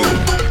DJ.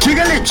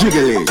 Jiggle it.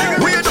 Jiggle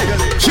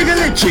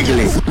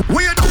it.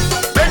 Where you do?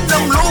 Bend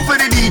down low for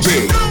the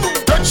DJ.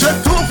 Touch your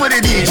toe for the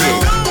DJ.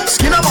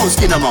 Skin 'em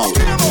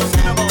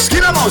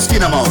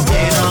out.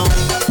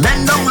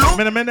 Bend down low.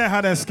 Men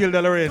had a skill,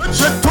 Lorraine. Touch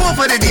your toe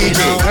for the DJ.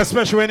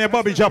 Especially when your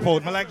Bobby drop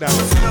out. I like that.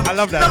 I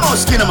love that.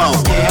 Skin 'em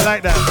out. I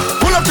like that.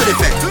 Pull up to the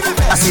fence.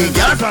 I see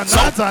girl from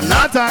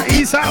Nata,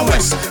 East and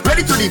West.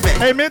 Ready to the fence.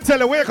 Hey, me tell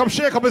you, wake up,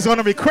 shake up is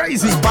gonna be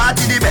crazy.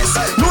 Party the best.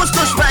 No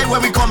stush right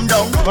when we come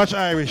down. Watch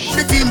Irish.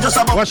 The team just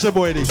about. Watch the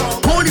boy this.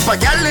 Hold it for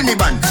girl in the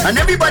band. And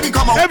everybody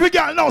come out. Every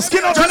girl, no,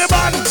 skin out in the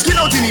band. Skin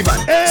out in the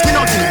band. Skin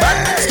out in the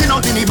band. Skin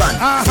out in the band.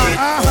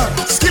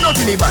 Skin out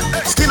in the band.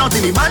 Skin out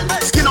in the band.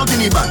 Skin out in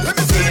the band.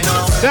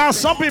 There are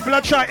some people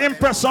that try to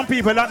impress some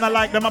people that not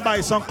like them and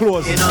buy some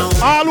clothes.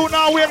 All who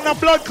now wearing a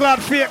blood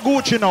clot fake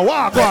Gucci now.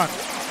 Walk on.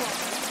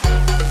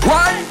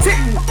 One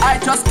thing I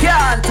just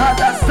can't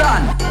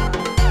understand.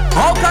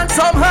 How can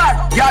some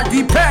hurt y'all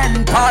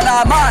depend on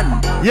a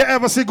man? You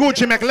ever see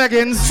Gucci make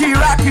leggings? She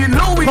rocking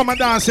Louis. Come and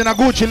dance in a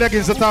Gucci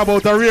leggings to talk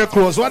about the real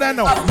clothes. What I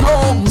know?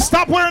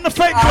 Stop wearing the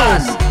fake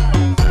clothes.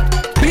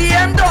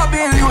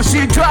 BMW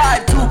she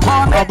drive to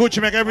come. Gucci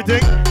make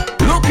everything.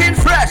 Looking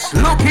fresh,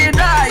 looking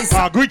nice.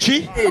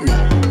 Gucci.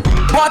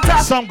 But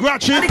some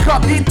Gucci.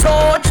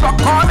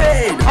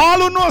 All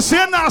who know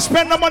say now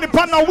spend the money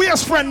on no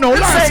waist friend no.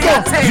 Let's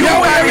go. You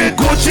wearing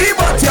Gucci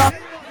but you're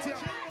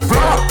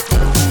broke.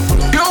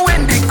 You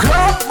in the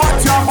club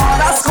but your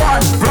mother's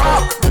gone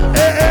broke.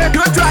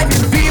 You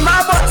driving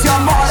Beamer but your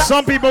mother.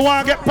 Some people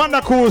want to get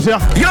Panda Cruise here.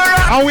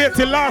 And wait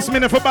till last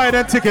minute for buy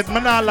their ticket.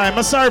 Man, not lie.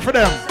 I'm sorry for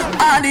them.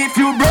 And if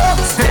you broke,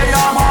 stay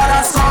your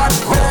mother's gone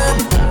home.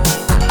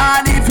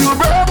 And if you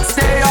broke,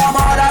 stay your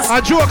mother's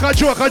a joke.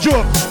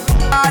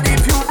 And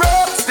if you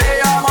broke, stay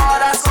your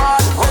mother's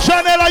gone home.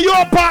 Janelle, are you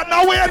a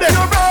partner? Where there?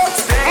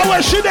 How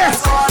is she there?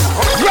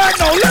 Right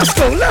now, let's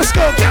go, girl.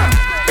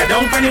 Get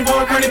down on the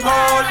pole, pull on the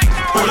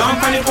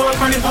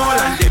pole,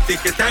 and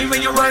take your time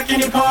when you're working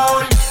the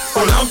pole.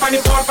 Pull on the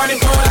pole,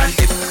 and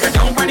get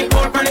down on the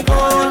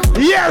pole.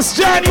 Yes,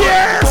 John,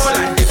 yes.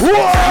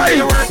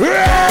 Why?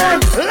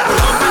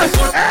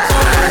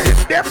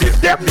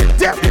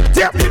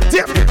 Dip.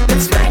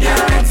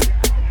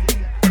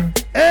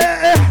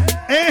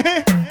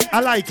 I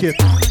like it.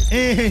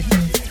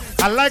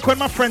 I like when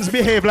my friends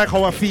behave like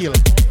how I feel.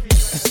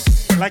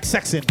 Like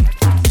sexing.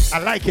 I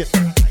like it.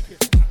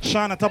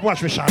 Shana, top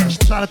watch me,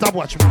 Shana, top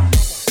watch me.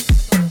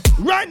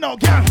 Right now,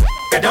 girl.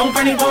 Get down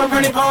on the pole.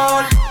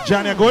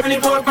 Johnny, you good? On the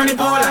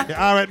pole. Yeah,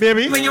 all right,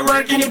 baby. When you're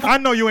working I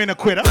know you ain't a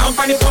quitter. Down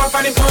on the pole.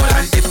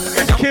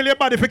 Kill your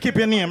body for keep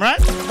your name,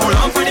 right? Hold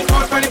on on the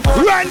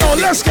pole. Right now,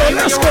 let's go.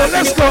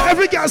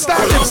 Every girl,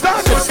 start it, girl.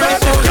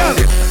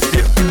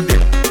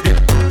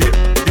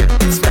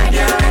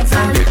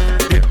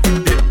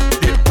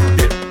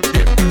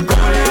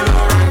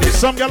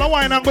 Some girl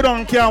wine and go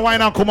down, can't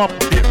wine and come up.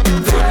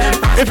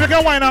 If you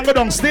can wine and go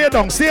down, stay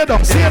down. Down to the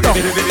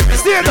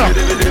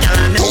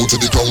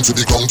ground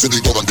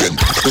again.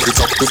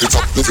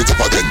 Lift it up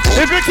again.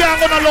 If you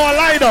can't go down lower,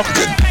 lie down.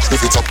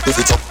 Lift it up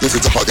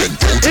again.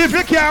 If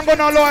you can't go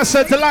down lower,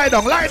 set to lie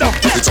down. Lift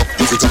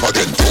it up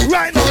again.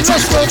 Right now,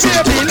 let's go,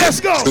 baby, let's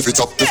go. Lift it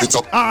up.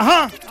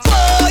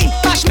 Boy,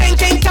 bash men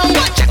came down.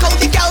 Check out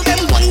the girl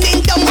them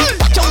winding down.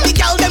 Watch out the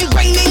girl them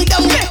grinding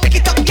down. Pick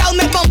it up.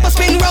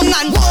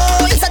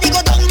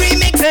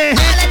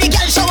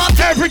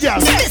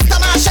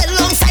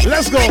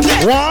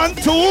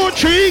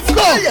 2, 3,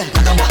 go.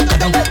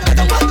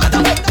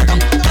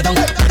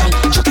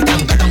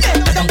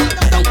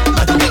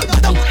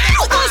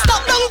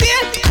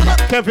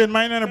 Kevin,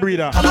 mine and a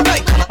breeder.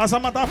 As a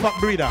matter of fact,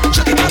 breeder.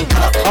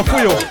 A for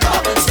you.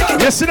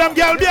 You see them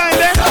girl behind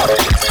them?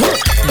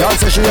 Y'all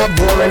say she a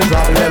boring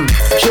problem.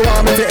 She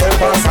want me to help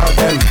her solve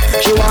them.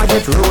 She want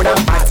get rude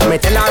and bad. Me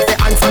tell her to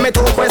answer me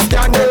 2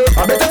 questions.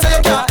 I better say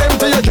you can't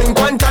empty your drink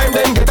one time,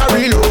 then get a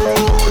reload.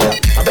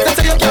 I better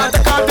say you can't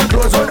take off the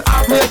clothes on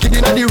half naked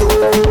in the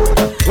road.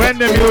 When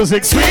the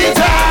music sweeter,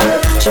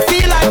 she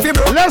feel like we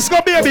broke. Let's go,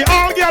 baby.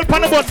 All girl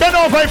pan the boat. Bend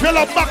over if you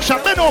love back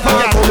shot. Bend over,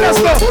 girl.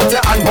 Let's go. Put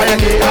your hand by your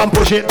knee and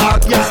push it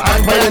back. Yeah,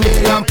 hand by your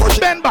knee and push.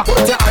 Bend back.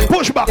 Put your hand,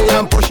 push back.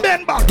 And push.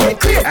 Bend back. Get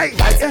clear. Hey,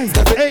 hey,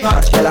 hey.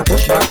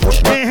 Push back,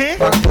 push back.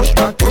 Back, push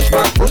back, push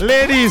back, push.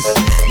 Ladies,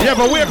 you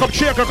ever wake up,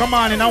 shaker, come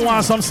on, and I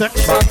want some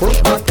sex? Back,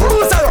 push back,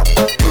 push her up.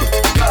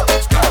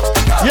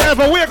 You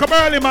ever wake up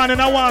early, man,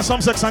 and I want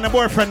some sex on your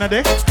boyfriend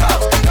today?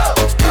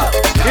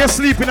 You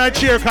sleep in a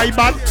chair, cause you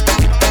bad.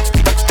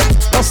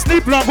 Just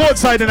sleep long, go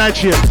outside in that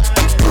chair.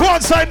 Go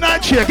outside in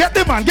that chair. Get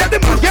the man, get the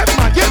man, get the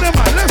man, get the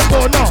man. Let's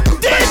go now.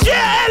 DJ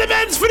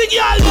Elements for the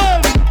girl.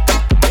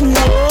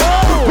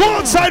 Whoa. Go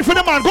outside for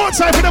the man, go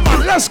outside for the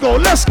man. Let's go,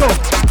 let's go.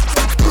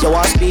 You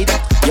want speed?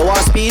 You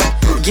want speed?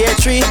 Gear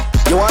 3.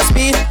 You want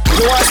speed?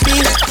 You want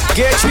speed?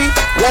 Gear 3.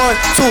 1,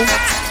 2.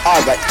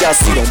 Alright,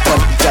 just sit up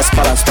one, just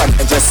balance one,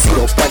 and just sit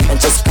up one, and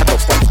just tap up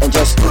one, and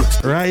just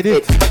ride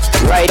it.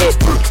 Ride it.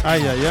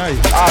 Aye, aye, aye.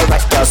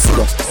 Alright, just sit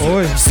up.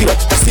 Oi. Sit up,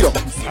 sit up.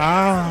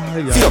 Ah,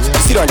 yeah, sit up, yeah.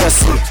 sit up, just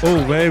sit.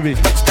 Oh, baby.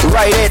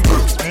 Ride it.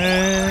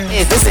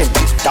 Hey, listen,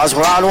 that was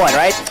round 1,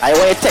 right? I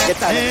want you to take the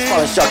time to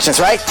follow instructions,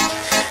 right?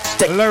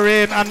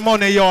 Lorraine and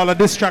Money, y'all are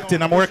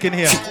distracting. I'm working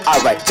here.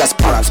 Alright, just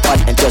balance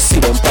one and just sit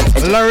on one.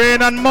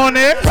 Lorraine and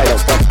Money,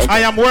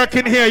 I am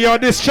working here.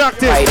 You're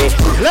distracted.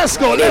 Let's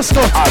go, let's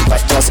go.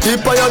 Alright, just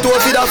keep on your toe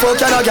for the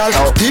fuck and a girl.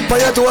 Keep on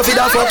your toe for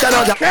the fuck and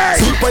a girl.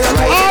 Keep on your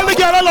toe. All the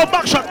girls love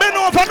back shot. Bend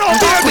over now,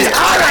 baby.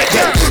 Alright,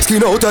 yeah.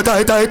 Skin out a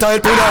tight, tight,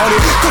 tight, put on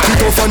it. Cook it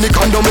off on the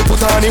condom, me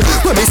put on it.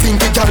 When me sink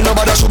it, girl,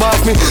 nobody should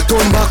off me.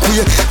 Turn back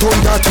way, turn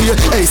that way.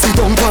 Hey, sit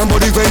down, pan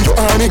body when you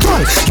on it.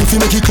 Girl, you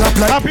feel make it clap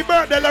like. Happy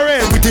birthday,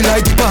 Lorraine.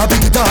 Like the Barbie,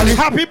 the dolly.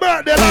 Happy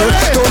birthday,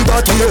 Lorraine. Don't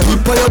bat here.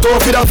 Keep on your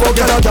toe for the fuck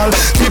and a gal.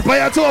 Keep on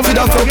your toe for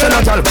the fuck and a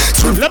gal.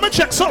 Let me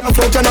check something.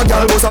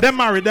 Them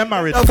married, them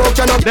married.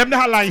 Them they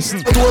have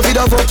license.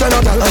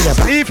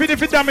 Even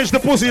if it damage the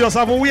pussy, just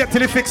have to wait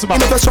till it fix back.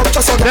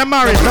 Them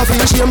married.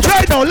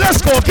 Right now,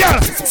 let's go,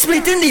 girl.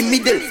 Split in the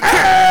middle.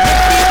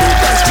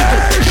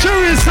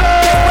 Sure is.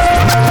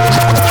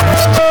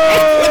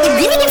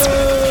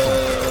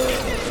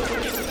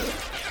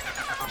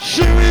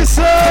 Sure is.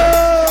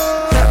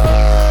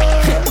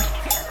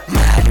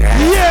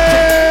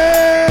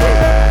 Yeah!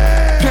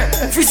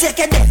 3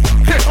 seconds.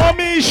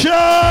 Omisha!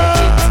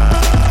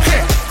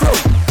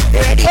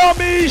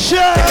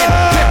 Omisha!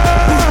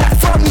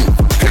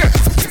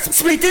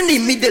 Split in the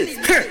middle.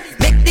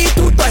 Make the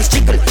 2 toys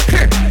jiggle.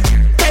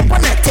 Type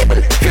on that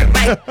table.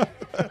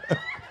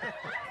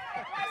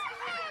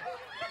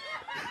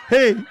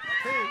 Hey,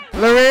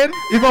 Lorraine,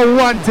 you got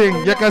one thing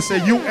you can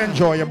say. You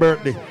enjoy your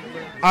birthday.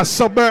 As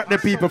some birthday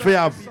people for you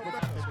have.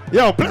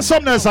 Yo, play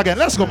something else again.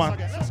 Let's go, man.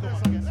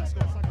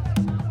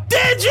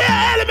 DJ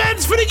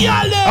Elements for the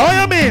girl. How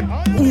you mean?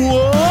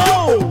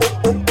 Whoa.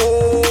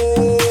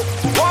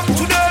 One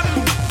to them.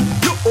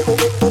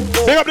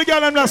 Big up the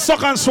girl and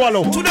suck and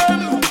swallow. To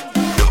them.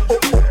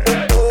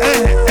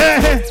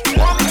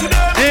 One to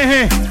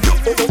them.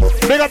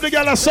 Big up the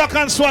girl and suck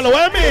and swallow.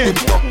 What you mean?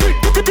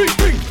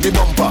 Me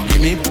bumper,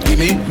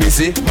 gimme,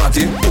 Missy,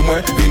 Martin,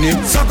 Umer, Vinny,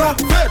 Saka,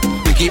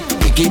 Picky,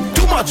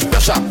 too much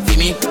pressure,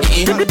 Vinny,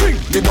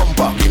 me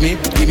bumper, gimme,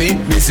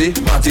 Missy,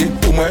 Martin,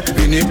 Umer,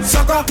 Vinny,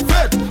 Saka,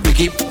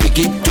 Picky,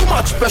 too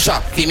much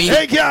pressure, Vinny,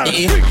 hey girl,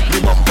 me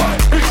bumper,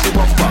 me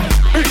bumper,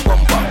 me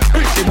bumper,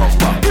 me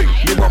bumper,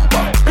 me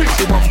bumper, me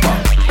bumper,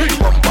 me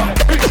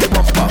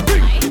bumper,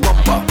 me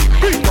bumper,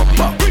 me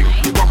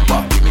bumper,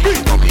 me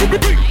bumper,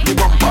 me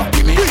bumper,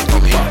 me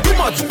bumper, too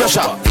much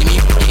pressure, Vinny.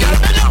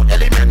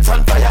 Elements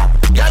on fire,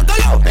 girl go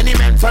yo.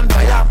 Elements on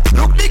fire,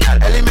 look the girl.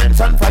 Elements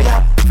on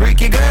fire,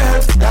 freaky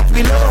girls that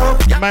we love.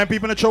 My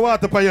people in the show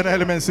water for your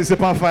elements is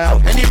upon fire.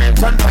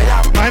 Elements on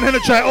fire, mine in the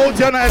try out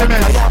your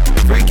elements.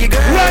 Freaky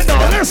girls, right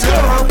now, let's go.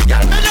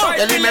 Girl go yo,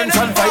 elements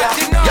on fire,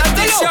 girl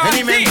go yo.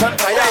 Elements on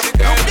fire,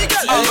 look the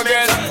girl.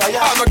 Elements on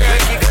fire, I'm a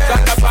girl.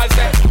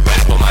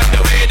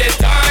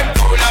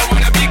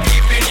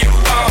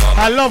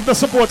 I love the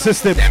support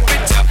system.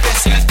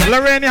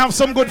 Lorraine, you have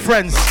some good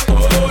friends.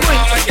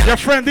 Your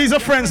friend, these are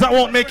friends that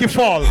won't make you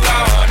fall.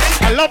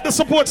 I love the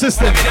support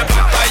system.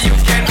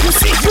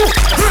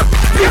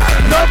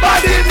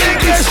 Nobody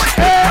English,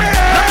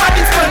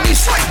 nobody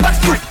Spanish, but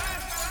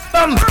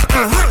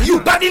you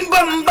bad in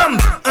bum bum.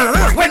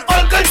 When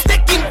all girls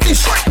taking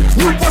fish,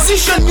 new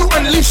position you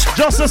unleash.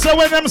 Just to say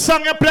when them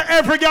song you play,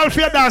 every girl for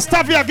your dance.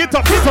 Tavia, get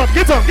up, get up,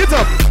 get up, get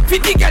up.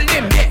 50 girl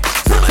name there.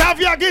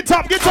 Tavia, get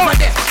up, get up.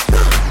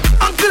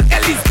 Uncle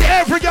Ellie's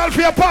there. Every girl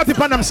for your party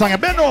pan them song.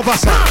 Bend over,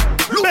 son.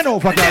 Bend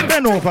over, girl.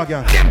 Bend over,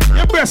 girl.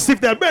 Your breast stiff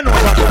there. Bend over.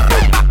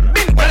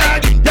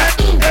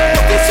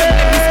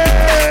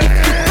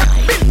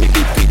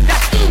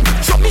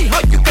 Show me how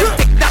you can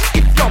take that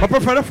if you're. I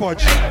prefer the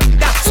fudge. Show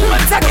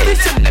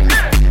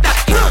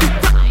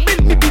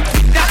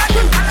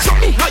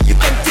me how you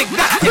can take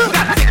that.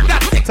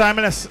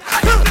 Timeless.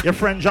 Your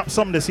friend drop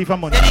some this, see for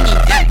money.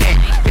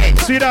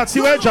 Sweetheart,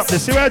 see where I drop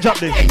this. See where I drop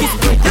this.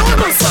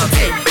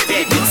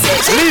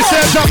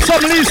 Lisa, drop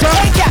some, Lisa.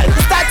 Hey, girl,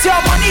 start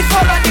your money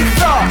fall on the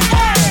floor.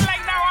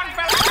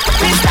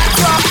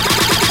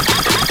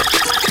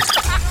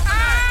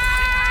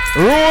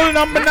 Rule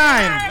number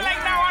 9.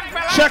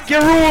 Check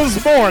your rules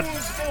board.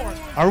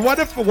 Or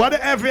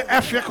whatever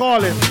F you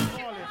call it.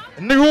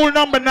 Rule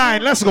number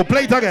 9. Let's go.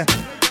 Play it again.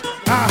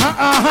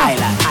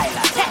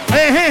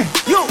 Hey.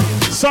 You.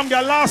 Some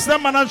girl lost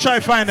them and I'll try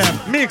find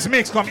them. Mix.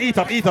 Come, eat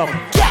up.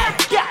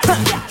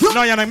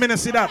 No, you're not going to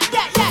see that.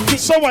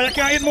 So what, you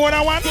can't eat more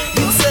than one?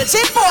 You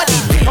searching for it.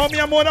 How me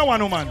more than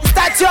one, woman?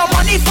 Start your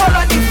money fall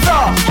on the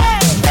floor.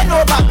 Bend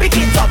over, pick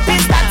it up.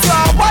 Start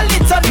your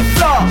wallet on the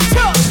floor.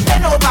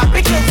 Bend over,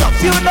 pick it up.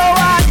 You know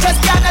I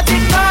just cannot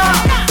ignore.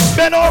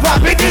 Bend over,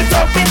 pick it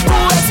up. It's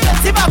too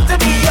expensive up to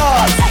be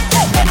yours.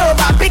 Bend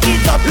over, pick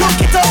it up. Look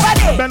it over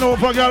there. Bend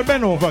over, girl.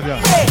 Bend over, girl.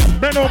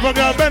 Bend over,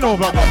 girl. Bend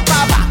over, girl.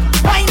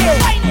 Wind it.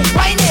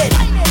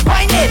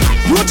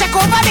 You check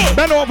over there.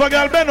 Bend over,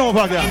 girl. Bend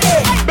over, girl.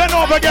 Bend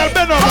over, girl.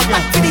 Bend over,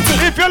 girl.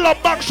 If you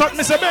love back shot,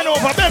 me say bend over,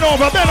 girl. Bend down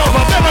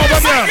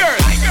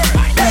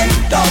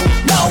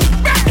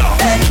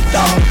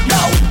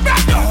now.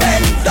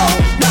 Bend down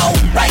now.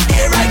 Right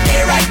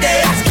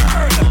there.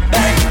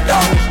 Bend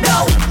down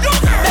now.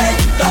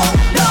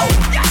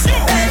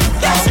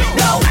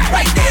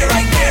 Right there.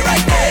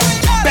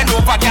 Bend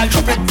over, girl.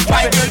 Drop it.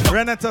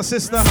 Renata,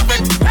 sister.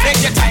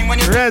 Take your time when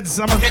you Reds,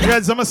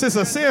 I'm a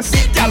sister. Sis.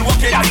 Girl, walk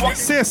it.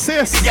 Sis.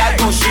 Girl,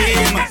 no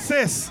shame.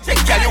 Sis.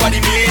 Girl, you are the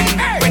main.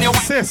 When you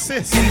Sis. in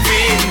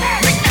vain,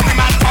 make every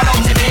man call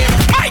out your name.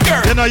 My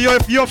girl. You know,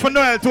 you're for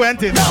Noel too,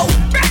 ain't it? No.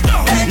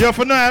 You're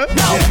for Noel?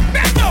 No.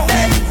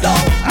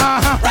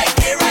 Right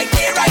there.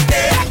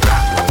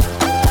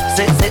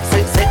 Sit.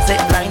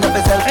 Line up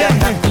yourself.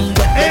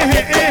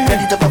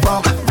 Ready to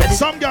perform.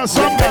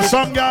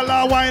 Some girl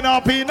are wine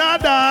up in a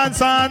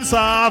dance and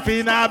soft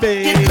in a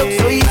bed. It looks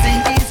so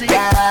easy,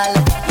 girl.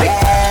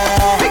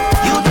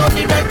 You don't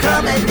need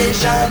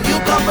recommendation. You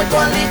come with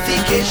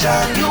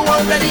qualification. You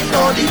already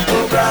know the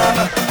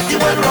program. You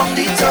went wrong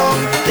the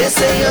tongue. They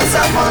say you're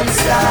a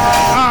monster. A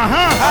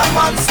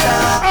monster.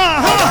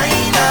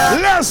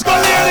 Let's go,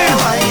 ladies.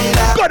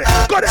 Got it.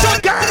 Girl.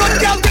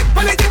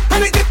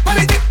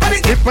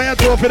 If I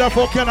throw for the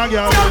fuck you,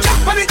 girl.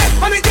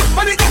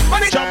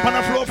 Jump on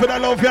the floor for the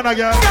love, you,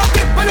 girl.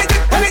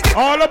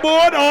 All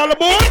aboard. Bend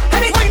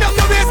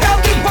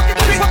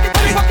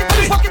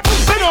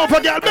over,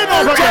 girl.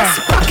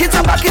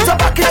 Back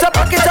it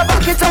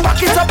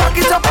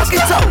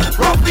up.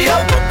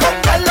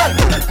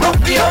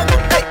 Rough me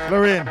up.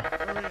 Lorraine,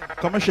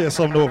 come and share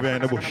some over here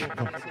in the bush.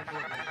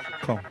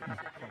 Come.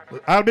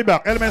 I'll be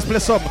back. Elements play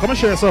some. Come and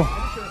share some.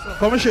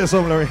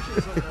 Lorraine.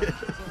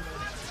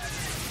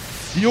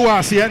 You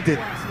are seeing it.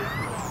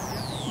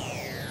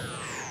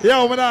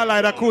 Yo, when I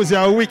like that cruise,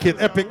 you're a wicked,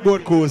 epic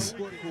boat cruise.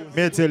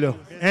 May I tell you?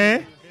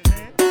 Next.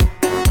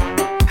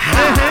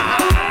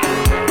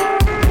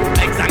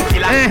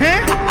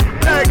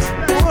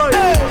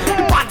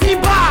 Party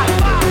bad.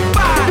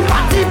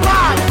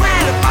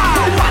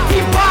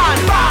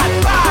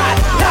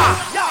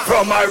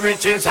 From my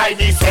rich inside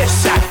this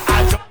session,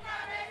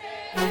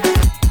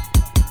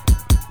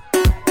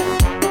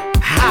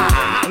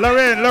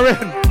 Lorraine.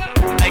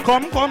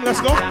 Come,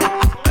 let's go.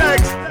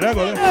 Next. Let's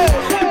go.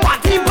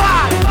 Party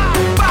bad.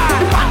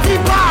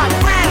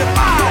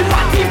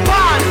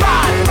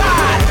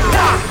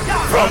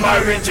 From my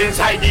rich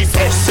inside this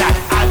session,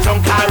 I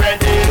drunk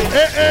already.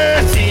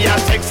 I see a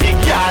sexy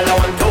girl, I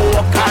want to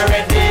walk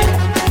already.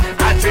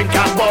 I drink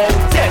about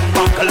 10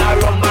 buckle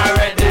of rum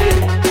already.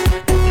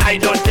 I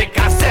don't take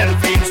a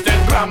selfie,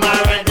 Instagram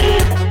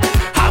already.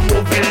 I'm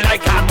moving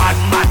like a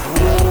madman.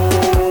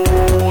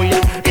 Oh,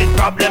 yeah. It's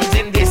problems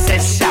in this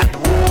session.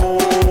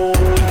 Oh,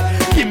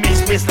 give me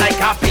space like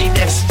a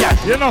pedestrian.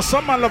 You know,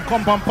 some man love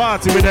come and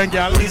party with them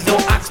girl. Please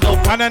don't ask no.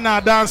 And then I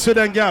dance with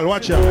them girl.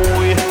 Watch out.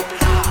 Oh, yeah.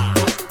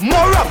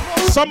 More up.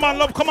 Some man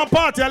love come and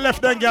party and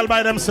left them girl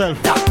by themselves.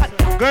 Go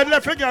ahead,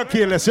 left a girl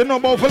careless. You know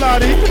about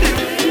Fulani.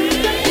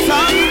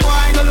 Some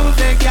boy gonna lose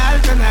their girl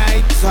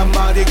tonight.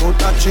 Somebody go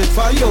touch it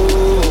for you.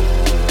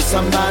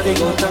 Somebody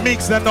go touch.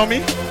 Mix them, know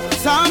me.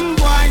 Some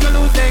boy gonna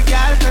lose their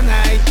girl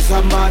tonight.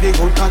 Somebody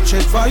go touch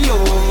it for you.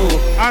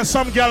 And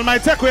some girl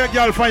might take away a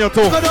girl from you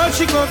too. But all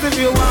she goes if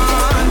you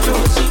want to.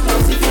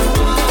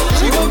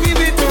 She gon' give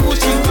it to who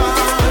she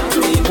want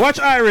to. Watch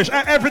Irish.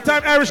 Every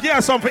time Irish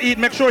get something to eat,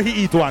 make sure he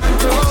eat one.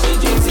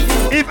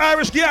 If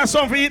Irish get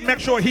something to eat, make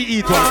sure he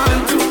eat one.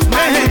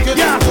 Yeah. You're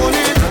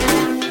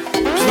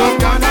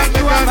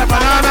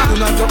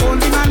not the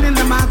only man in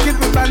the market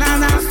with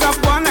banana. Stop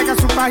one like a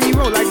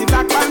superhero, like the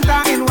Black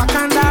Panther in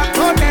Wakanda.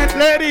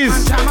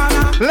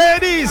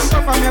 Ladies,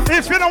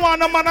 If you don't want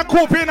no man to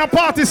coop in a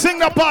party, sing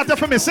the party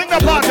for me. Sing the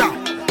party.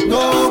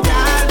 No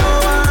girl, no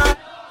one.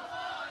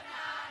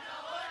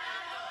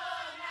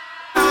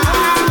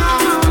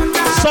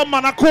 Some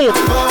man to coop.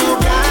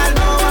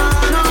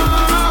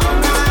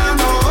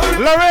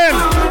 Lorraine,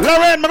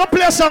 I'm gonna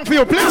play a song for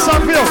you. Play a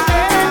song for you.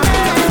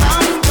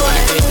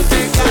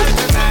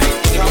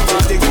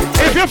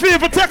 If you feel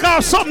to take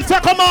off something,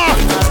 take them off.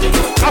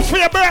 For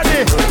your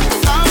birthday.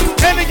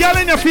 Any girl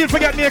in your field for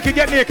get naked,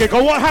 get naked.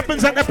 Because what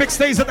happens at Epic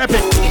stays at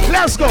Epic.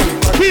 Let's go.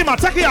 Kima,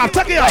 take it off,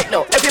 take it off. Right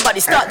now, everybody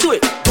start do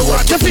it.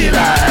 What you feel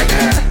like?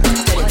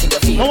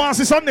 I want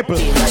to see some nipple.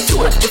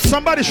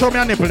 Somebody show me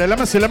a nipple. Let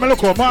me see, let me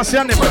look up. I want to see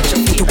a nipple.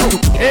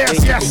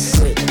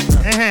 Yes.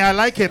 I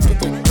like it.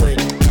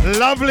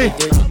 Lovely.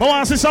 I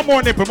want to see some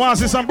more nipple. I want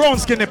to see some brown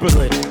skin nipple.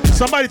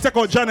 Somebody take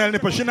out Janelle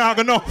nipple. She not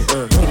gonna know.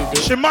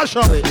 She mash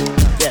up.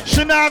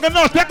 She not gonna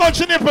know. Take out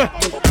she nipple.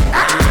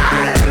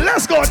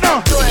 Let's go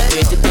now.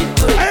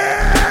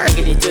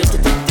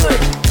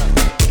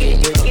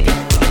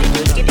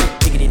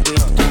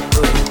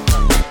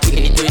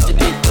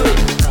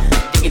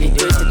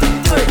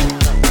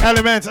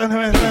 Elements.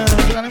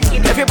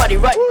 Everybody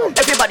right.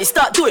 Everybody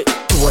start do it.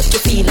 What you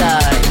feel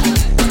like?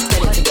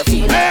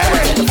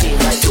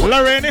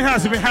 Lorraine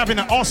has been having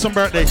an awesome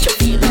birthday.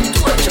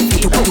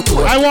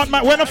 I want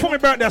when I for my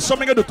birthday,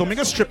 something I do to me,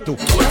 I strip too.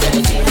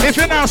 If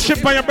you're not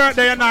strip on your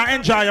birthday, you're not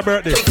enjoy your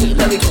birthday.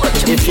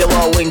 If you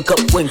want wink up,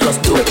 do it.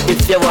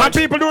 If you want, and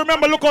people do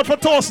remember, look out for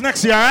toast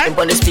next year, right?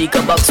 On the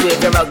speaker box,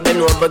 wave your rock, bend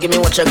over, give me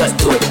what you got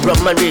to it.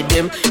 Rum and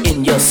rhythm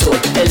in your soul.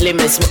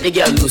 Elements make the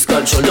girl lose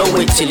control. Don't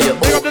wait till you're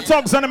old. Pick up the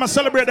tugs and them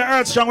celebrate the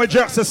Earth Strong with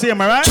jerks the same,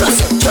 alright?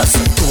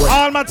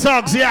 All my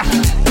tugs, yeah.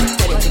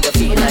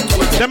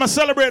 Them a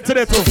celebrate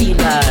today too.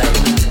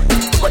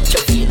 What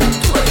you feel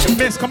like?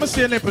 Miss, come and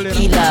see a nipple in.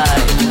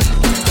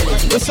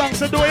 The song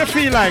said, do what you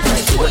feel like.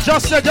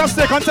 Just say,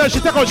 come tell she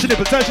take out she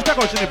nipple. Tell she take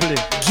out she nipple in.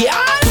 Girl,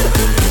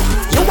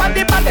 you are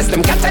the baddest,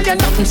 them can't tell you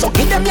nothing, so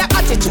give them your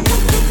attitude.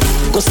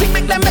 Go sleep,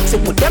 make them mix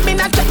it, put them in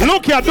a jacket.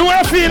 Look here, do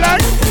what you feel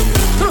like.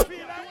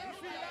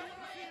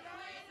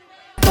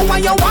 Do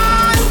what you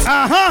want.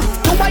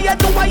 Do what you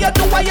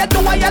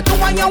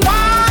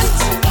want.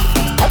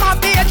 Come on,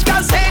 bitch,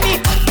 girl, say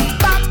it.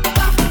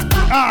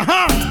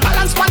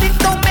 Balance on it,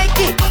 don't make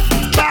it.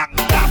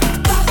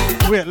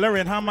 Wait,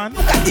 Lorraine, how man?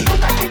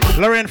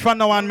 Lorraine fan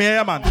no one me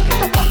here, man.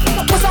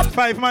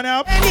 5 man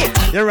up.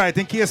 You're right,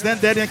 in case then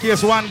dead, in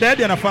case one dead,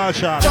 you're not fall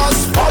short.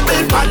 Just bubble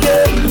for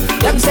them.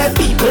 Them say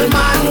people,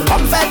 man,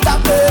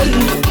 comfortable.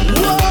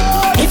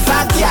 If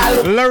a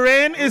girl.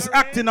 Lorraine is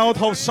acting out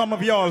how some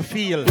of y'all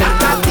feel.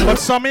 But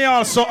some of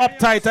y'all so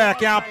uptight I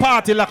can't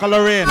party like a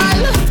Lorraine.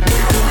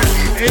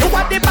 You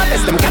want the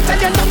baddest, them can't tell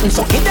you nothing,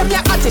 so give them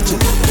your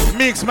attitude.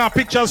 Mix my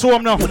pictures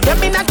home now. Put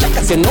them in a check,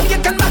 you know you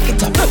can back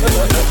it up.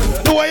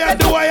 Do what you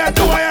feel like.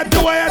 Do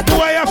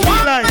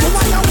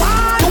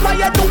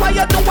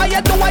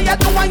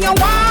what you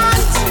want.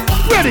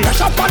 Ready.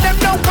 Rush up on them,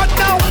 don't cut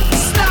down.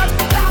 Snap.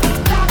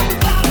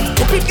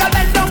 If it girl,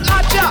 then don't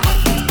catch ya.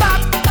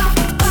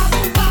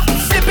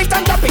 Flip it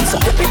and drop it, so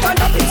flip it and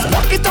drop it.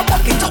 Walk it up.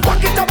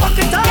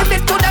 Give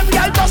it to them,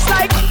 girl, just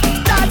like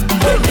that.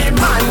 Any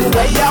man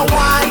where you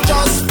want,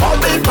 just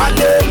bubble for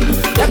them.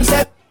 Them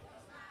say.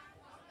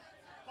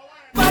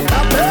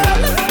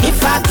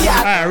 If I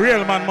get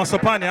real man must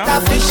upon ya.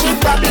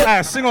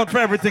 Sing out for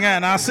everything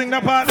and I sing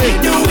that part. Do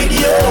with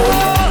you.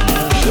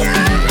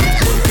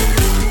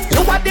 You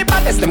are the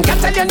baddest, them can't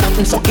tell you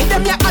nothing, so give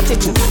them your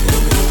attitude.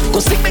 Go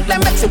sleep, make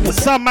them mix it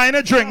with some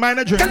minor drink.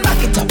 Can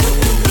back it up. Do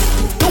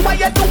what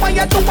you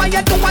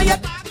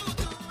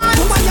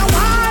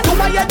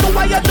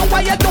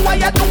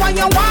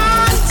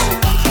want.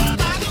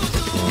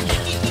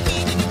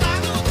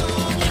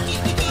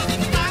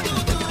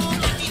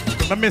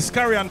 I miss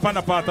carry on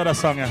pan part of the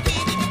song. Yeah.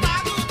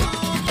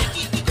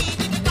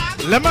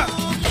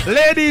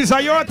 Ladies,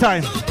 are your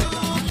time.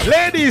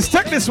 Ladies,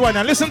 take this one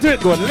and listen to it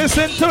good.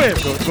 Listen to it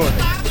good.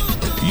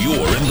 You're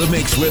in the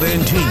mix with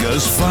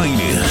Antigua's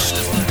finest.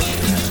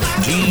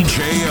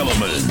 DJ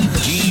Element.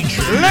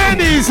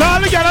 Ladies,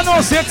 all you gotta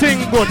know say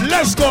thing good.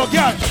 Let's go,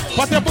 girl.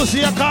 What your pussy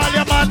you call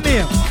your man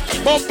name?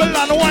 Bubble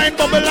and wine.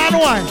 Bubble and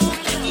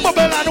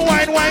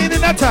wine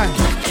in that time.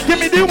 Give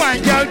me the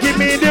wine, girl, give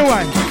me the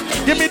wine.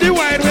 Give me the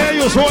wine where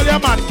you hold your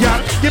man,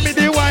 girl. Give me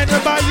the wine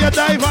where buy your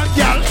dive and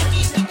girl.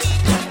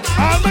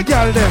 All my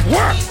girl them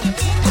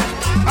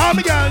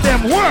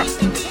work.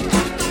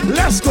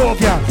 Let's go,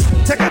 girl.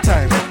 Take your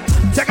time,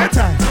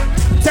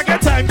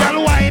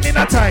 girl. Wine in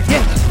a time,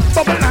 yeah.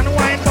 Bubble and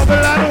wine.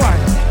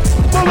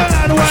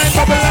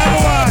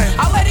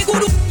 How very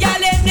good y'all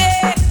in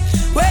there?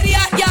 Where the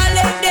y'all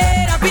in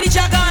there? I feel the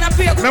jagan up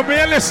here. Now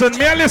me listen.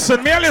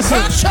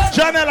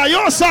 Janelle,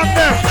 your song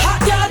there.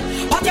 Hot girl,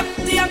 what you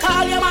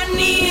call your man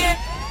name?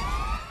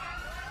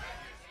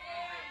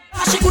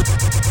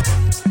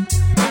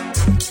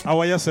 How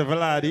are you,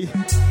 Vladi?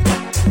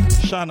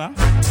 Shana,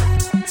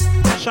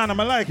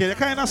 I like it. You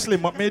kind of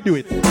slim, but me do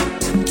it.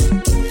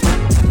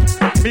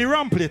 Me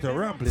ramp it.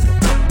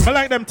 I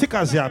like them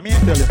tickers here. Me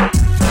tell you.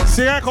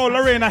 See, I call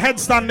Lorraine a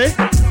headstand.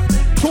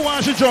 too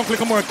and she drunk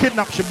like a more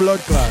kidnap she blood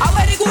clot.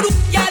 Where the good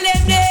y'all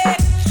them there?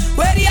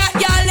 Where the hot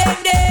y'all them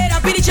there?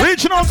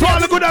 Reaching out to all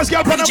the good ass girl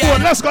on the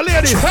board. Let's go,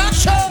 ladies.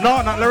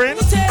 No, not Lorraine.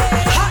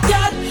 Hot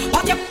girl,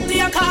 what you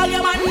call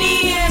your man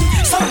name?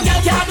 Some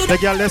girl can't do the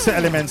girl, let's say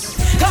elements.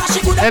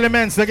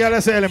 Elements, the girl,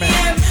 let's say elements.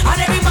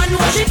 And every man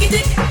knows she get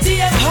it.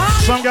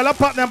 Some girl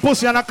pop them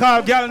pussy and I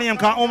call girl name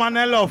cause woman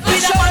they love.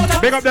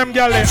 Big up them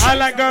girl. I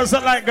like girls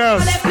that like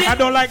girls. I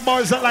don't like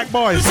boys that like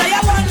boys. Say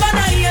I want man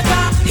I hate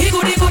her. He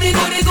good.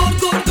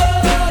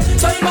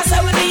 So you must say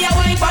with me a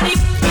wine body.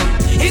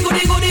 He good.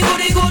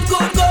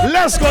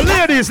 Let's go,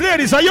 ladies,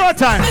 are your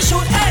time.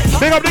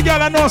 Big up the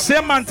girl I know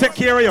say man take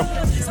care of you.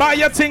 Buy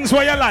your things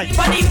where you like.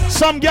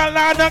 Some girl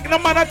no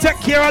man take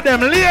care of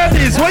them.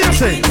 Ladies, what you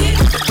say? Big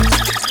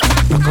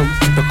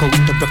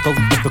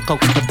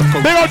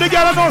up the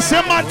girl I know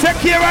say man take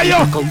care of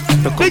you.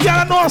 The girl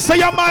I know say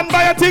your man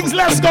buy your things.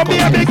 Let's go, be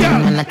a big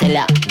girl.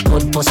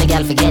 Good pussy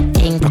girl forget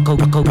things.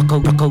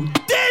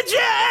 DJ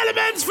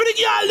Elements for the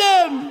girl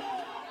them.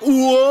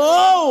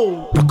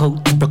 Whoa!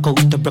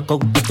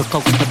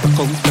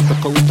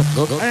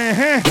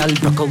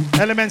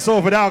 Elements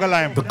over the Alga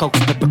line.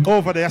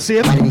 Over there, see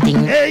it?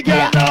 Hey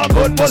girl, no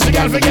good pussy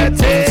girl forget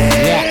things.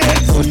 Yeah,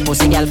 good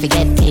pussy girl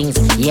forget things.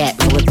 Yeah,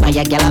 we would buy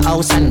a girl a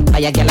house and buy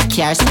a girl a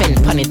car,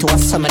 spend money to a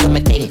summer to me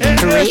thing.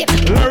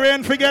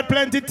 Lorraine forget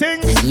plenty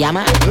things. Yeah,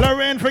 man.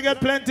 Lorraine forget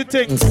plenty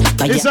things.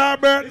 It's her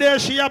birthday,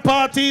 she a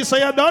party, so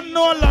you don't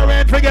know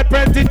Lorraine forget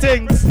plenty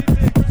things.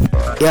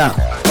 Yeah,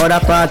 how the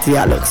party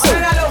I look so.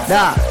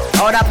 Yeah,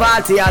 how the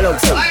party I look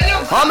so.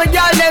 How many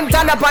girl them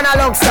turn up and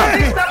I look so.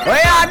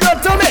 What you do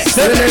to me?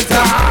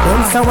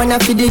 Don't say when I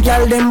feed the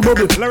girl them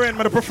bubble. Lorraine,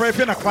 but I prefer if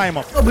you not climb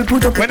up. When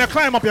you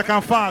climb up, you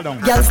can fall down.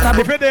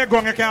 If you're there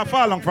ground, you can't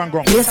fall down from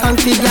ground. Yes, and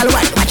feed girl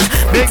white.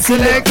 Big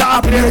selector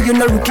up here. You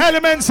know,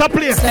 Elements up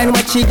place. Stand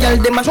what she girl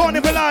them a Tony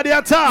Bellardi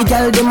attack.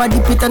 Girl them a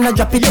dip it and a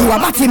drop it to a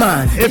batty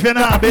man. If you're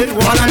not a bit,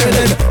 one of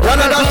them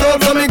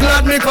talk so me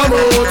glad me come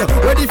out.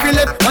 Ready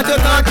Philip, what you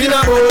talking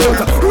about?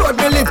 Road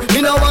me live,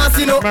 me no want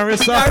see no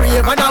Marissa. I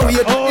rave and I wait,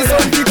 it's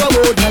on to come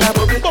out.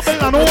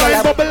 Bubble and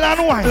wine, bubble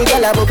and wine.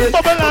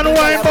 Bubble and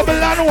wine,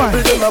 bubble and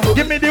wine.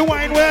 Give me the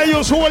wine where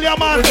you hold your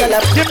man.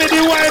 Give me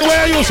the wine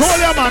where you hold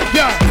your man,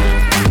 girl.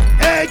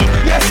 Hey,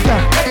 yes,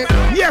 girl.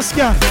 Yes,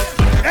 girl.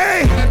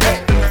 Hey,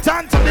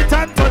 tan to the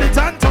tan to the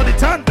tan to the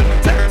tan.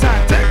 Take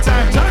time,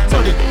 tan to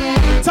the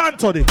tan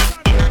to the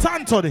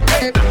tan to the.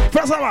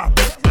 First of all,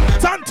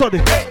 tan to the.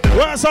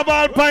 Worst of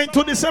all, point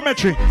to the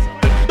cemetery.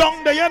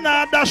 Down there, you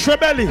not dash your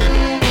belly.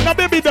 Now,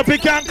 baby, the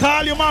pick can't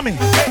call you mommy.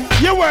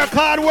 You work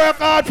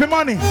hard for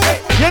money.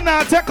 You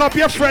not take up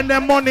your friend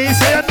them money.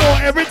 Say you know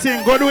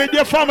everything. Go do with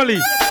your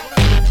family.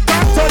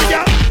 Tan to the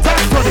girl, tan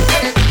to the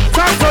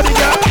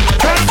girl,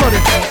 tan to the.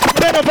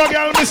 Bend over,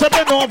 girl, miss a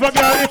bend over,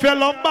 girl. If you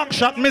love back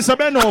shot, miss a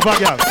bend over,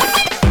 girl.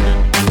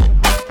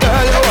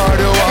 Girl, you are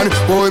the one,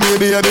 boy me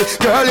baby.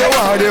 Girl, you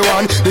are the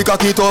one. The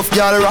cocky tough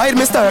girl, ride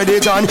me sturdy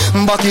John.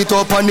 Back it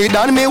up on it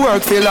and me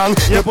work for long.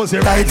 Yeah, pussy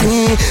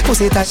tighty,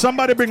 pussy tight.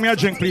 Somebody bring me a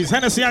drink, please.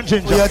 Hennessy and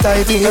ginger. You're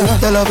tighty, you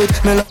love it.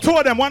 Two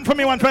of them, one for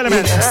me, one for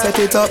Elements. Set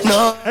it up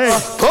now. Hey,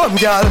 come,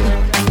 girl.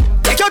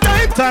 Take your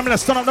time. Time,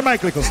 let's turn up the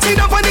mic, little. Sit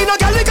up on it, no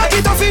girl, the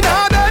cocky tough in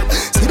her bed.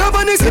 Sit up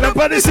on it, sit up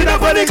on it, sit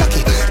up on it,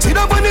 cocky. Sit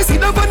up on it,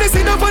 sit up on it,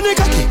 sit up on it,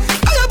 cocky.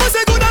 I have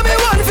pussy good and me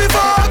want to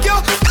fuck you.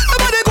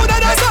 Nobody good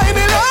and that's why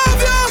me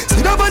love you.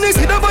 Sit up on it,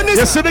 sit up on it.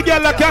 You see the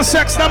girl that can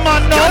sex the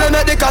man now. Girl,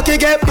 make the cocky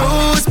get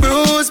bruise.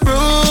 Girl,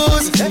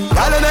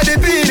 make the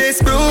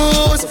penis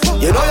bruise.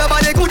 You know your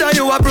body good and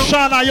you a bruise.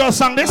 Shana, you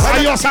sang this? Are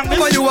you sang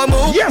this? You a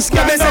move. Yes,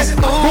 girl.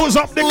 Bruise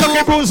up the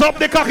cocky, bruise up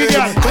the cocky,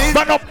 girl.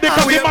 Burn up the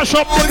cocky, mash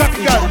up the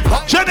cocky, girl.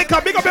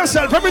 Jenica, big up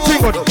yourself,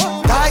 everything good.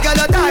 Tight,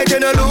 girl, tight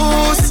and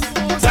loose.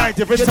 Tight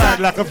if it's tight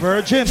like a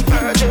virgin.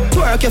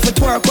 Twerk if it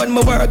twerk when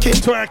me working.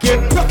 Twerk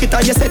it. Rock it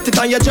and you set it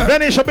on your jerk.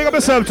 Then you should big up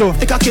yourself too.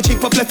 The cocky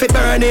cheek up left it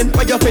burning.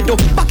 What you fit do?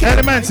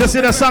 Elements, you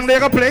see the song they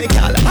go play?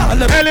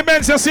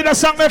 Elements, you see the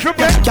song they play?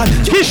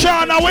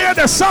 Kishana, where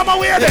the summer,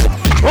 where the?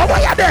 Oh,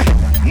 where the?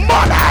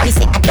 Mother!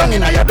 Dung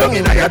in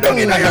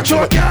your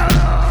throat, girl.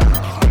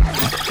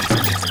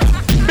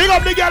 Big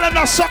up the girl and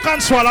the suck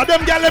and swallow.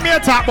 Them girl let me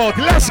talk about.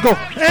 Let's go.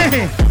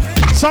 Hey.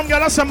 Some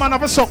girl has a man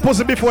have a suck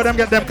pussy before them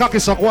get them cocky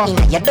suck walk.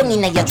 You dung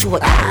in your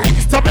throat.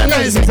 Stop it,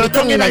 nice. It's a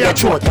dung in your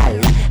throat.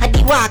 I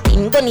be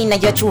walking, gun in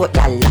your throat,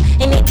 gal.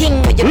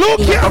 Anything with your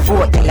look here.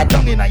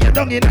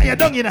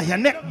 Dung in your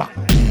neck back.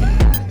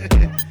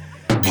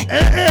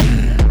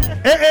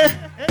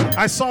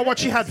 I saw what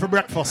she had for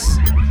breakfast.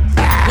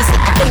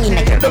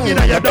 Dung in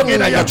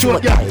your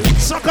throat, girl.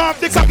 Suck off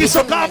the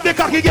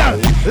cocky, girl.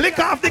 Lick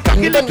off the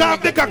cocky.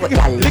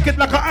 Lick it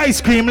like an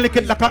ice cream,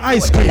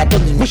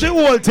 Push the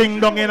whole thing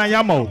down in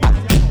your mouth.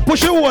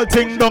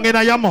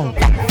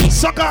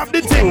 Suck off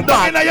the thing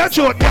down in your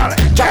throat, girl.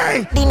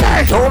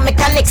 Don't make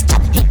a next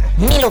chat.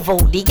 Me love how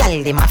the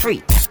girl dem a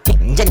free.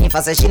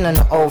 Jennifer says she no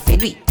know how to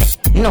do it.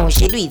 No,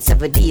 she do it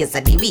 7 days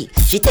of the week.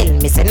 She tell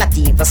me say not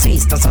even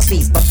Swiss, not so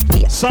Swiss, but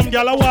we. Some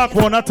gal a walk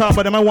on a top,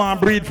 but them I want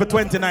to breed for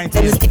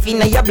 2019. Stiff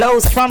in your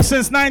blouse. From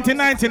since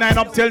 1999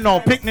 up till now,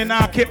 picnic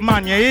now, keep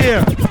man, you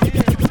hear?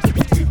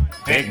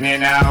 Pick me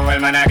now,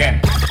 old man again.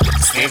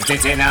 Stiff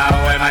titty now,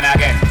 old man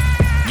again.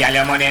 Get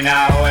your money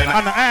now, old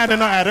man. And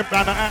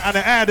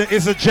the ad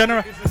is a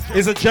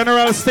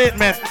general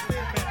statement.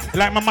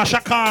 Like my Masha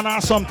Khan or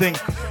something.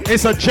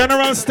 It's a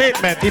general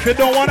statement. If you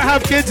don't want to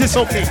have kids, it's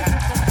okay.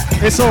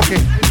 It's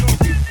okay.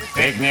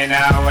 Pick me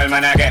now, old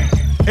man again.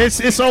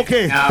 It's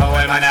okay. Now,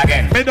 old man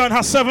again. Me don't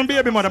have 7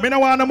 baby mother. Me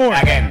don't want no more.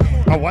 Again.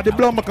 I want the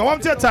blood. I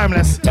want your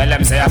timeless. Tell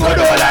them say I go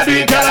do all I do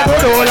it. Girl, I go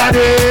do all I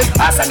do it.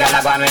 Ask a girl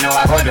about me know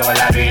I go do all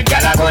I do it.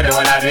 Girl, I go do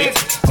all I do it.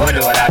 Go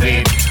do all I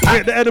do it.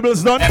 Wait, the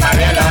edibles done? Them a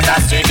real on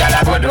that street. Girl,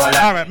 I go do all I do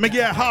it. Alright, me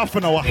get half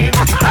an hour.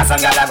 Ask a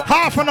girl about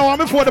half an hour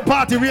before the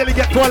party really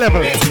get to a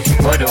level.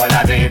 Go do all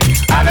I do it.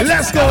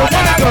 Let's go,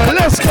 Michael.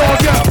 Let's go,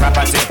 girl.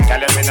 Property.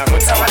 Tell them me no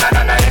good so one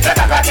another hit a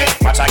cockatty.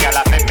 Watch a girl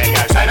a flip me,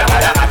 girl. Shine a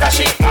mother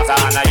matashi. As a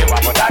honor you a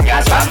put a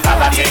gas from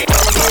poverty.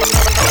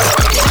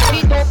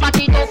 Back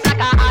it up like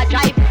a hard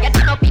drive. Get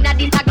it up in a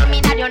this tackle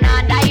me that you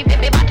not die.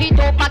 Baby, back it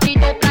up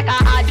like a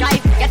hard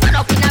drive. Get it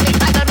up in a this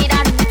tackle me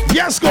that.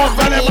 Yes, go,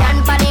 Vanessa.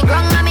 And funny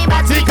grung on me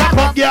body cock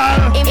up,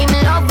 girl. Him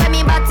love when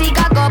me body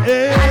cock up.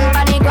 And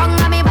funny grung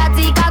on me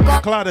body cock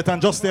up. Claudette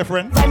and just their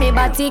friend. When me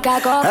body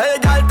cock up. Hey,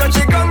 girl, touch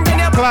your grung.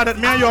 Claudette,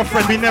 me and your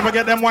friend, we never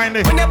get them wine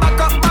there. Back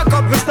up.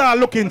 We start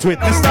looking to it.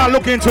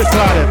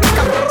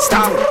 Claudette.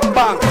 Stop,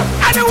 bang.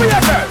 I know we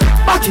are girl.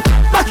 Back it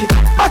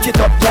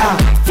up, yeah.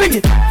 Fling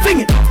it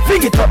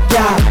up,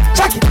 yeah.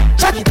 Jack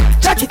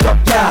it up,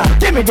 yeah.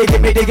 Give me the.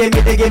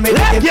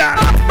 Yeah.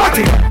 Back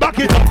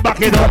it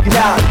up,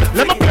 yeah.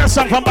 Let me play a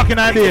song from back in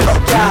the days.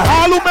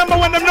 All who remember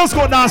when them just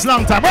go dance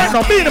long time. Right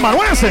now, be the man.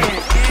 What you sing?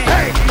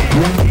 Hey.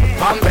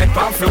 Pam bed,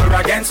 pam floor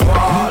against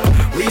wall.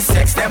 We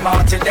sex them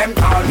out till them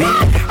call me.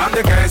 And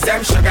the girls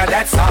them sugar,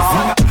 that's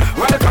all.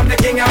 Welcome the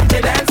king of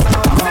the dance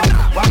hall.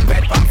 Pam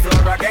bed, pam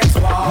floor against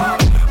wall.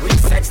 We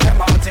sex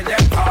them out till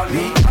them call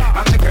me.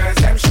 And the girls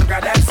them sugar,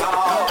 that's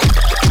all.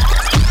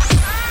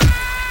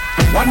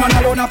 One man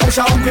alone a push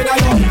a hump in a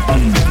yum.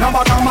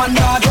 Number one man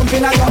a jump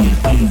in a yum.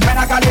 When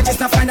I college is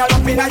the final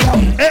up in a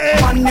yum.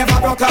 Man never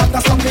broke out the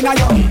slump in a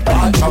yum.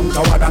 All jump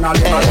toward and all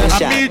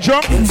Am me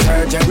jump?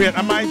 Wait,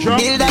 am I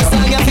jump?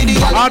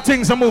 All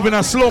things are moving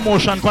in slow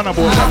motion on a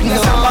board.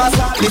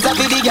 This a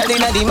video girl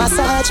in the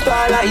massage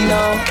parlor, you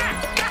know.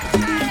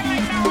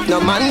 No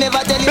man never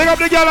tell you. Big up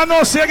the girl I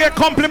know, say you get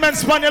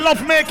compliments from your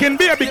love making,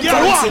 baby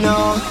girl. What?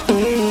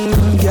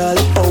 Girl,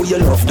 oh you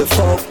love the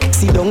fuck.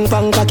 Sit down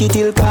pan cocky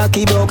till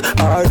cocky broke.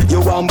 Or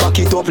you want back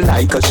it up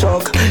like a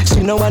shock.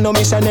 She know want no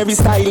missionary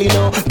style, you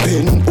know.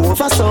 Bend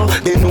over so,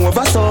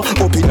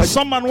 up in a.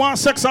 Some man want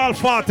sex all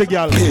 40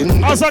 girl.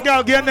 As a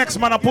girl get next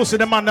man a pussy,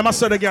 the man them a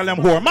say the girl them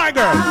whore. My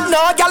girl.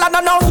 No girl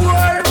and no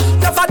whore.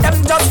 Enough of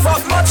them just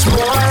fuck much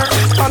more.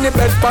 On the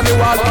bed, on the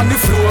wall, on the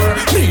floor.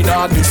 Me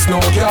nah this no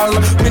girl.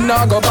 Me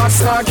nah go back,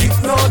 nah kick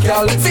no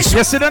girl.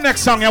 You see the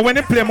next song, when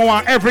they play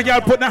more, every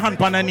girl put their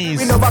hand on their knees.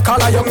 When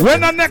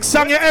the next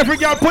song, every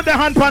girl put their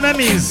hand on their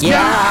knees.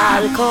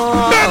 Yeah,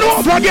 bend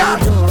over, girl.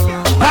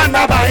 On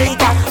the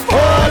bike,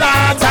 hold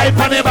on tight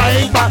on the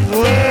bike.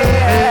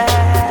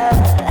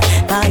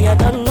 I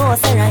don't know,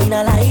 say I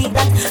not like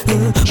that.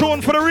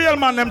 Tune for the real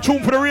man, them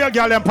tune for the real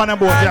girl, them pan them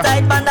boat,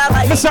 yeah.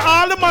 Mr.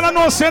 All the man I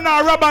know say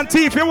now rob and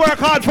thief, you work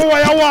hard for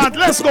what you want.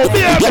 Let's go,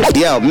 baby.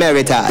 Yo,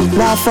 Meritat.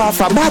 Laugh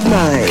off a bad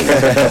mind.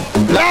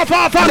 Laugh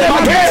off a them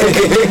again.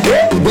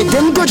 With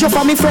them good you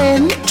for me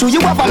friend. Do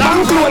you have a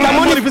long load of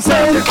money for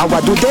sale? I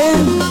what do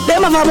them?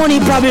 Them have a money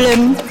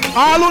problem.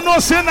 All who know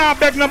say now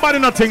beg nobody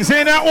nothing.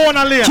 Say their own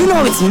a lane. You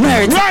know it's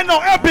Merit. Right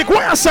now, Epic,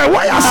 what you say?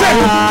 What you say?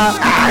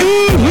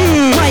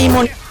 My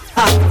money.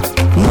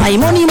 My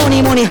money,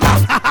 money. Money,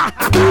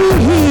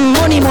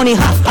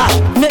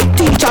 make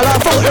teacher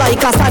laugh out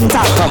like a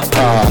Santa.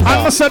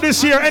 I must say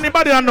this year,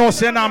 anybody that knows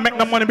say now make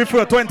the money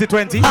before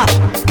 2020.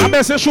 I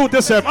best say shoot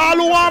yourself. All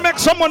who want to make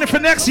some money for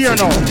next year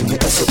now. You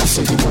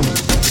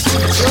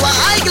are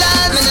high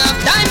glad, me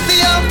have time for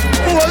you.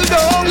 Hold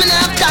on, me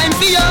have time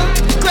for you.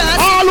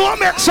 All who want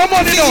to make some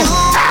money now.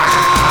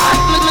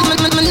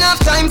 Me have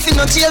time for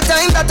no jail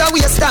time, that a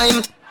waste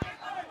time.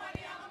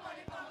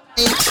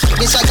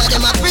 The shot of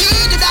them a free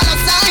the dollar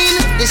sign.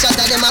 The shot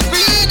of them a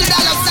free the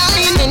dollar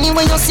sign.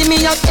 Anyway you see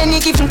me at any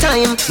given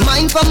time.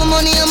 Mine for my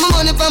money and my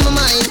money for my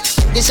mind.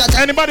 The shot of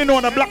anybody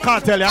know the Black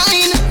Cartel, yeah?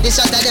 The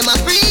shot of them a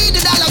free the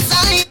dollar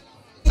sign.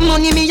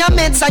 Money me a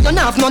meds, I don't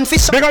have none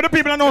fish. Big up the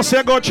people that know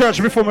say go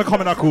church before me come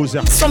in a cruise,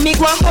 yeah. So me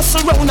go and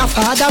hustle round a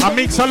father. I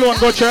mix alone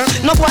go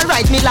church. No one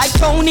ride me like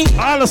Tony.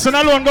 All listen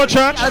alone go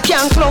church. I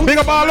can't clone. Big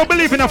up all who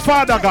believe in a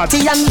Father God.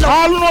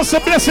 All who know say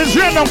blessings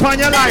rain upon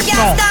your life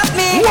now. Stop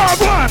me. What?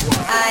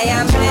 I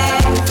am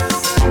blessed.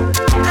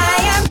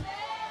 I am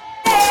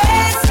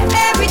blessed.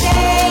 Every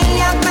day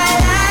of my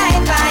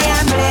life I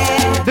am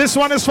blessed. This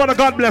one is for the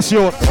God bless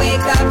you. Wake up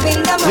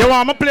in the morning. You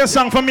want me to play a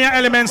song for me and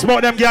Elements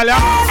about them girl, yeah?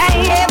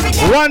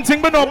 One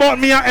thing we know about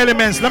me and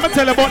Elements. Let me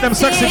tell you about them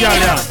sexy girl,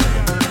 yeah.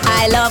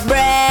 I love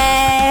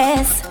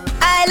breasts.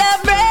 I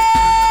love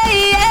breasts.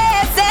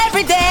 Yes,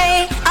 every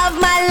day of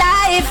my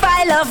life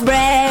I love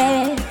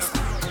breasts.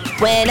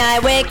 When I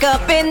wake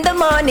up in the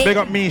morning, big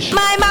up Mish.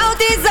 My mouth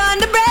is on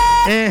the breast.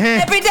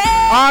 every day.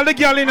 All the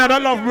girl in there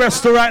that love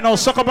breast too right now,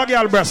 suck up a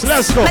girl breast.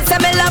 Let's go. Let's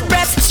have me love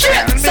breast,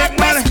 strip, suck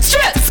breast,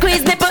 strip,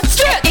 squeeze nipple,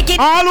 strip.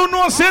 All who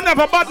know say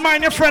never bad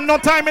mind your friend, no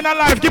time in her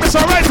life. Give me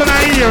some right and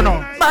I hear now.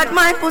 Bad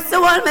mind pussy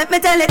wall, make me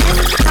tell it.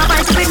 Now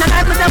fight with no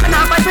life, myself and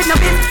now fight with no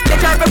bitch. They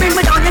try to bring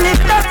me down, you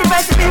live dirty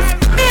precipice.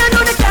 Me I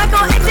know the track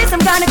don't exist, I'm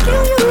gonna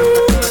kill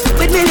you.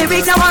 With me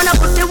lyrics, I wanna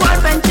put the wall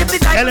friendship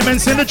beside.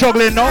 Elements in the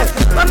juggling now.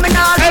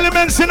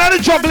 Elements in the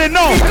juggling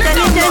now.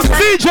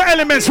 DJ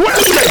Elements,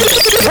 where's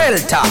it?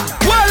 Delta.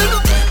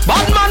 Well,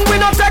 bad man we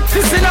no take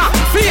piss in a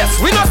face.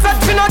 We no set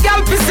for no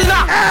gal piss in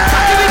a.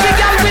 Activity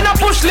gal we no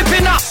push lip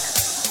in a.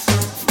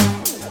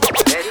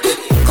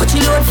 Coachy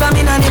load from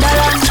in a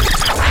Netherlands.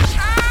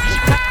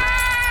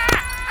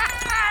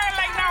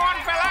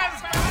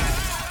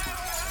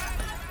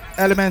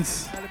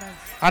 Elements.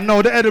 I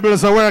know the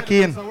edibles are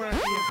working.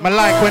 I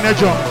like when they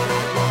jump.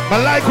 I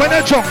like when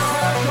they jump.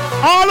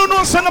 All who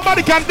know so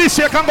nobody can this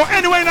year can go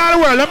anywhere in the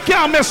world. Them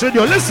can't mess with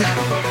you. Listen.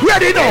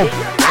 Ready now.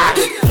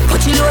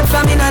 Coachy load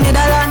from in a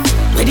Netherlands.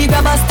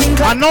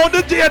 I know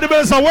the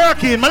edibles are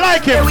working. I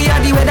like it.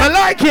 I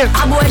like it.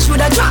 A boy should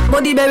have dropped,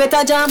 but the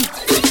beretta jam.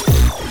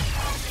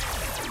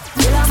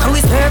 So we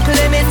circle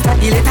them in the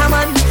little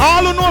man.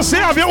 All who know say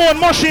have your own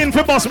machine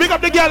for boss. Big up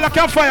the girl that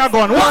can fire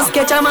gun. One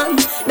sketch a man.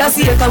 That's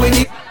the echo with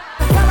the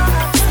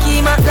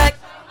schema like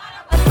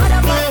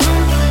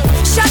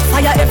shot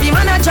fire. Every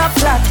man a drop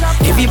flat.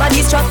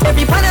 Everybody's trapped.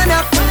 Every pan a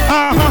nap.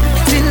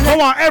 I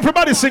want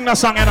everybody sing that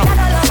song, you know.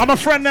 I'm a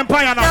friend them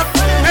pie now.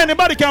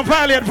 Anybody can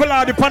violate for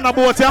the panda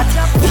boat, yeah?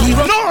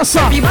 No,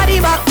 sir. Everybody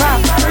back.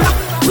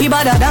 We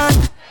better than.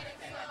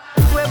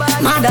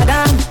 Madder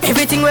than.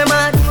 Everything we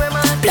mad.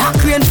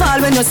 Black rain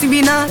fall when you see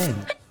we not.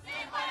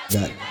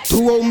 To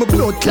all my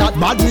blood clot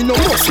bad, me no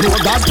must know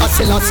God. I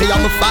say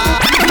I'm a fire.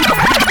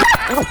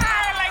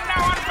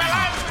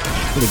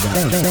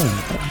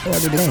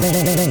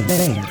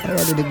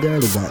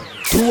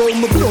 To all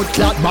my blood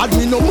clot bad,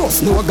 me no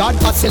must know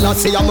God. I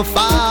say I'm a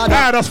father.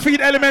 Ah, that's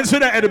feed Elements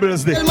with the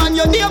edibles day. Man,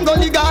 your name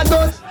gonna God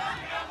does.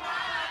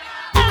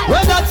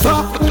 Where that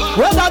for?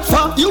 Where that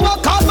for? You a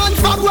call man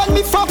from when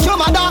me fuck your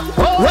mother.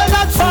 Where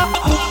that for?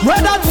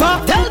 Where that for?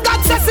 Tell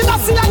God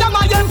say I am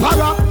my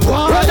emperor.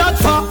 Where that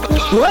for?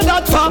 Where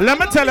that for? Let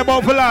me tell you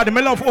about Vlad.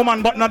 Me love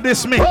woman, but not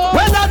this me.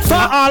 Where that for?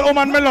 All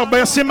woman me love, but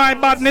you see my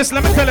badness.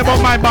 Let me tell you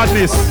about my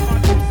badness.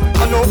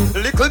 I know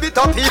little bit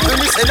of people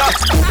me say that.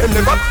 Them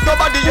never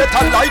nobody yet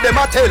and lie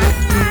them a tell.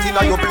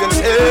 Inna your brain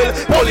cell.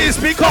 Police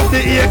pick up the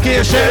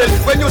AK shell.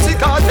 When you see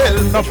cartel.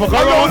 Now fuck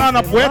around and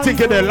up waiting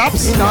to the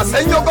laps. Inna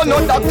say you go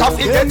know that tough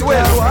get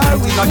well.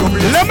 Inna your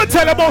brain. Let me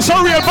tell you about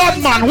some real bad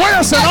man. Where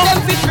you say no?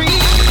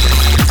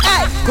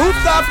 Good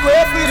stop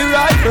wait with the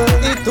rifle.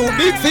 It too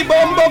big for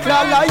bumbo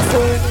fly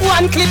license.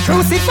 One clip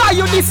crucify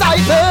you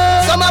disciple.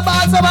 Some a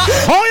bad, some a.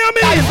 How you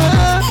mean?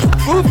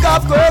 Good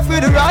stop wait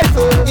with the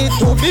rifle. It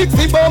too big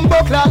for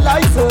bumbo fly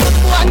license.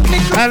 One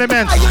clip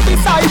Elements.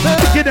 crucify you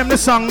disciple. Give them the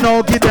song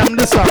now. Give them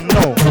the song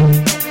now.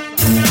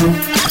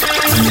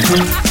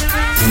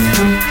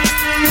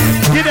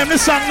 Give them the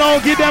song now.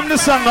 Give them the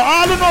song now.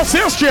 All who know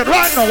say straight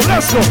right now.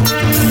 Let's go.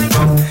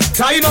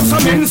 Tying up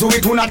some ends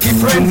with who not be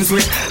friends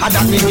with. And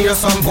that me hear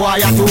some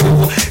boy or two.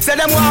 Say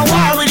them want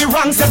war with the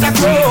wrong set of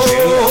clothes.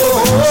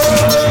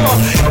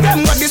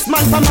 Them got this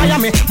man from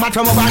Miami, man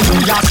from over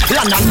New York,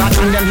 London,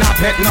 and them not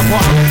pet no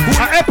boy.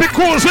 Epic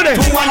calls with it.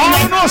 All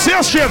who know say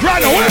straight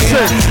right now. What is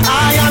it?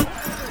 I am.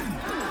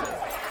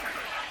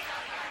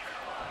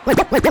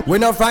 We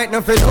not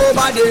frightened for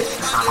nobody,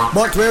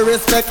 but we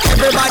respect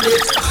everybody.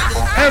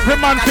 Every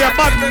man fear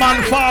bad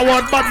man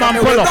forward, bad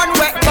man pull up.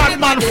 Bad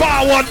man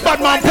forward, bad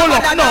man pull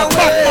up. No,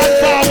 bad man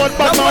forward,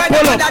 bad man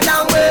pull up.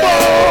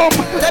 Boom!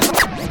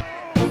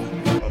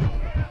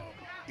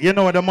 You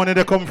know where the money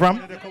they come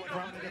from?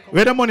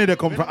 Where the money they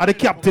come from? The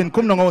captain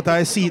come down out of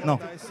his seat now.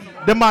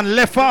 The man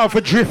left off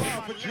a drift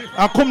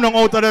and come down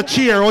out of the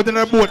chair, out in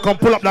the boat, come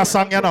pull up that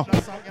song, you know.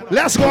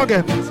 Let's go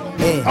again.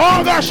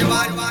 Oh gosh.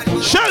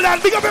 Sheldon,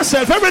 big up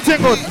yourself,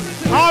 everything good.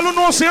 All who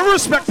know say you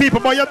respect people,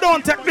 but you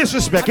don't take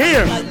disrespect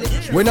here.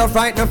 We not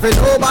frightened for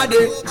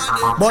nobody,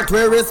 but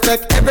we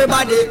respect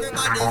everybody.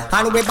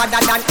 And we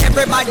better than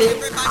everybody.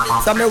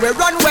 So me we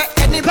run where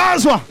any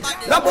cause what?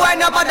 No boy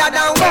no better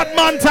than we. Bad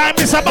man time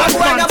is a bad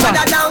man time.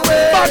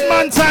 Bad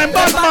man time,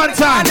 bad man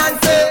time.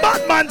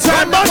 Bad man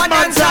time, bad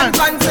man time.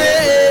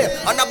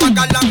 On a bag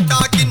of long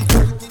talking.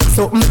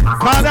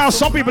 Man, there are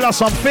some people that are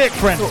some fake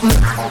friends.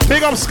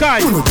 Big up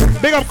Sky,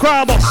 big up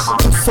Crabus.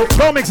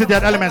 Don't mix it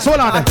yet, Elements. Hold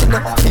on there.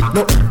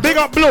 Big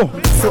up Blue,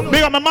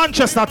 big up my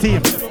Manchester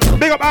team.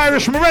 Big up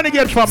Irish, my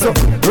Renegade family.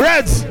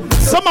 Reds,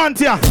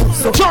 Samantha,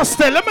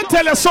 Justin. Let me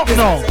tell you something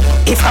now.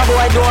 If a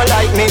boy don't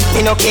like me,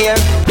 he no care.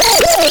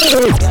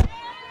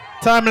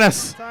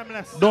 Timeless.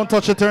 Don't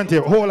touch the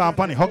turntable. Hold on,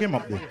 Panny. Hug him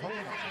up there.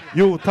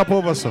 You tap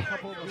over, sir.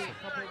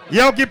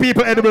 You give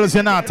people edibles,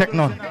 you not take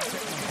none.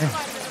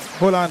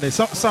 Hold on there.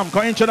 Sam,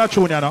 come into that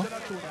tune, you know.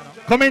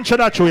 Come into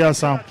that tune, yeah,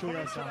 Sam.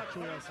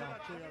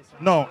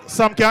 No,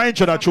 Sam can't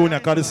into that tune,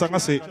 because the song I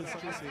say.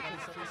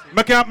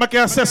 I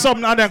can say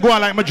something and then go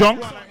on like my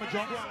junk.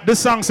 This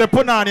song say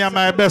Punani are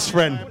my best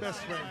friend.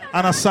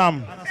 And a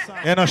Sam.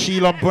 You know she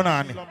love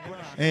Punani.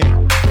 Hey.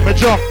 Me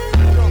junk.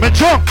 Me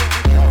junk.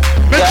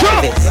 Me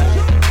junk.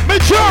 Me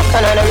junk.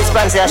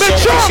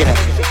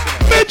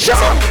 Me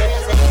junk.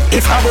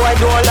 If a boy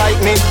don't like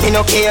me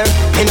no care.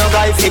 Me no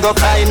guy fi go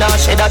cry nor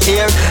shed a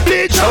tear.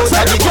 Shout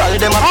at the girl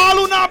them all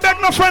who not beg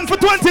no friend for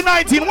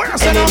 2019. Where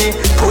say now?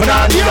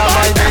 Punani are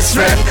my best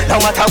friend. No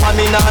matter what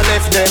me not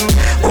left them.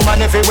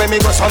 Woman everywhere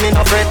me go so me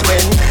no fret when.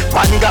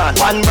 One gun,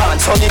 one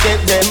brand, so me get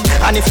them.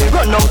 And if you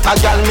run out a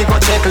girl me go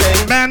check them.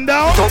 Man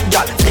down. Top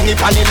girl, bring it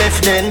on the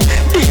left then.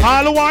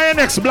 All who are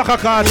next Black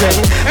Cartel.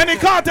 Any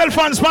cartel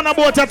fans span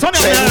about a ton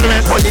of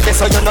element. Hold it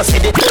so you no see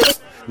the.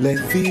 Let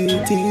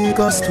 50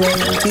 cost 20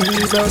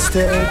 plus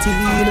 13.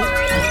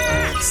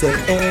 Say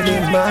any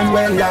man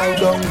well lie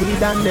down with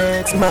the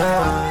next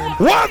man.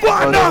 What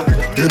one now?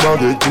 They not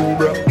get too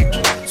bro.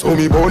 So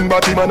me born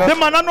body man. The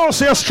man I know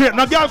say straight.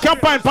 No girl can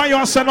point you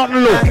and say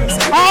nothing low.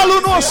 All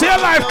who know say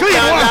life clean.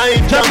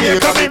 What? Jamaica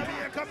coming.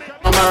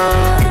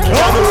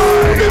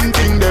 Oh, them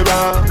thing they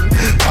wrong.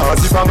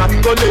 Cause if a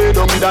man go lay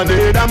down with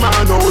another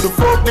man, how the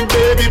fuck the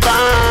baby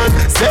band?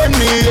 Send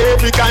me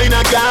every kind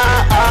of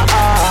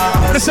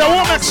guy. They say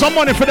we'll make some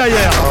money for the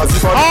year.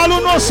 All who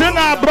know say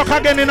now broke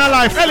again in a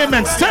life.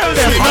 Elements, tell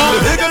them.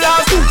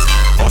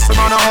 Hustle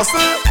man a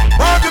hustle,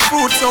 work the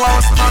food so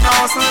hustle man a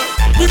hustle.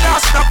 You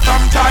can't stop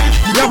from time.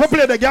 You have to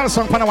play the girl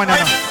song for the one now.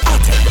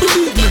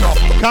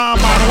 Come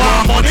on,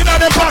 want money in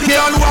the pocket.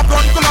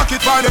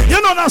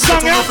 You know that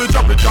song, yeah?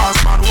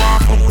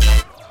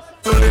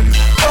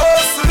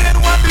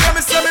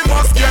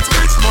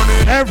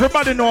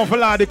 Everybody know for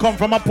they come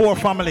from a poor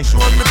family.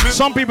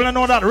 Some people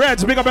know that.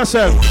 Reds, big up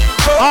yourself.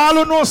 All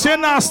who know say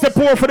now stay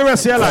poor for the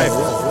rest of your life.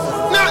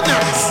 Not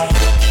nice.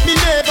 Me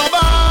never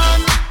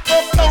born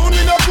uptown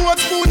with no goat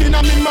spoon in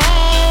a me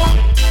mouth.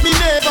 Me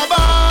never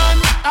born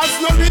as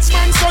no rich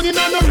man son in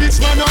a no rich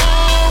man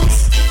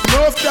house.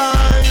 Enough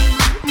time.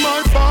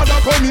 My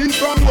father come in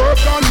from work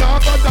and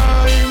half a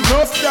dime.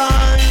 Enough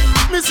time.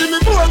 Me see me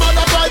poor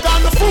mother bright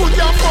and the food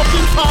you're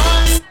fucking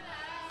fine.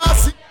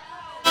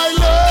 I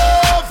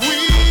love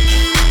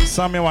we.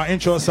 Sammy, what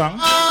intro song?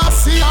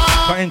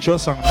 What intro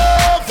song?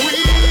 Love we.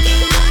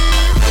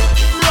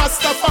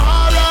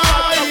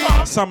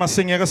 Rastafari. Sam,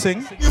 sing, you can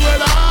sing?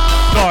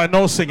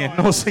 No singing.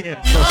 No singing.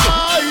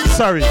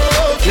 Sorry.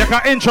 You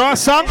can intro a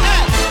song?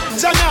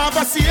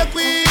 Janava see a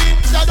queen.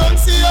 I don't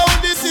see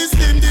how this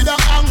system did a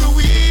angle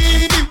we.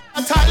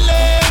 A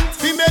talent,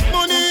 we make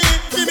money.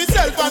 For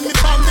myself and my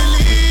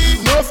family.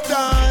 Enough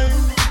time.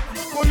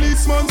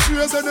 Policeman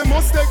swears that they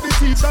must take the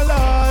teacher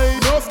lie.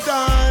 Enough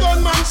time.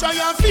 Gunman try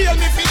and feel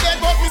me fi dead,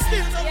 but me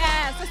still.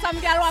 Yeah, so some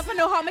girl want to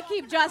know how me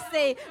keep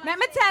Justy. Let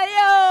me tell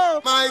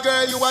you. My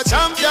girl, you a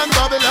champion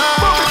bubbler.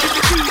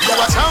 You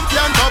a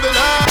champion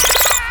bubbler.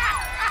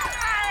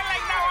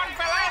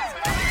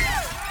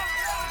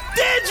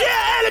 DJ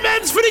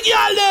Elements for the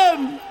girl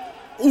them.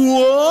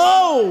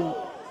 Whoa.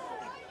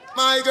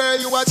 My girl,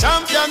 you a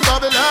champion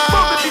bubbler.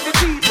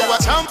 You a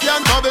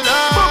champion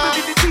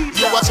bubbler.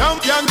 You a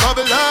champion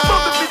bubbler.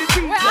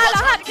 Where all the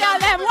hot girl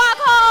them walk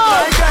home.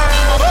 My girl,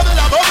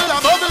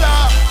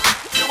 bubbler.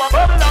 You a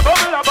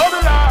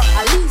bubbler.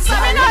 So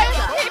me know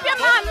keep your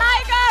man, my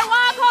girl,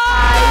 walk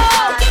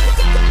home.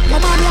 My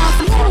man wants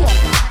to know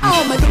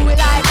how me do it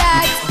like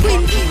that.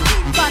 Queen,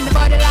 on the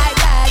body like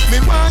that.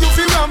 Me want you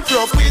feel ramp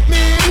rough with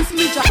me. If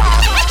me drop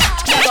off,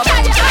 never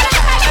mind.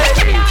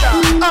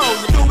 How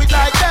you do it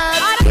like that?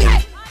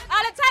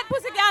 All the tight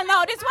pussy girl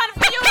now, this one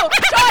for you.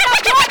 Show them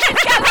what this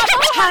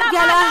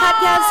girl have. Hot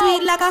girl,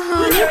 sweet like a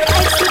honey.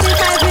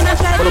 XC5 in a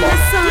flight in the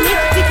sunny.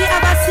 Vicky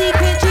have a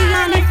secret,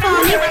 Gianni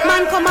funny.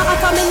 Man come up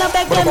for me, no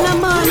beg them no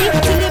money.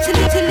 Till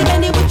it,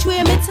 any which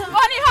way me turn.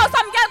 Only how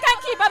some girl can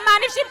keep a man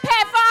if she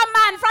pay for a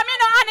man. From you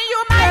know, honey, you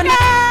my girl.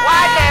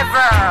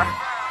 Whatever.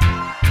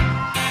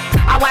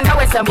 I wonder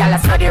where some girl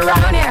are study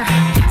around here.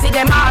 See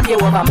them argue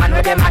over man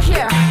where them are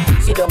here.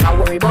 See don't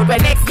worry about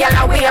when next girl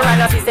are wear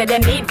and us say they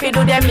need to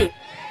do them need.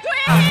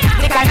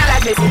 The kind of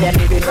like me see them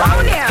living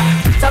round here.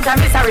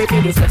 Sometimes it's sorry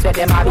for this what's where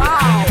them are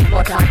here.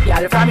 But a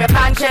girl from your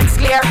conscience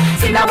clear.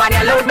 See now when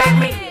you load make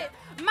me.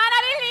 Man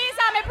of the least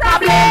I'm a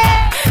problem.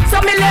 So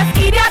me left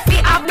idiot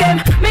fi have them.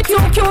 Me too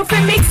cute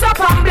fi mix up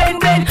and blend.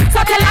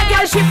 So tell a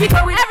girl she fi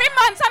go with. Every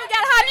month some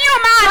girl have new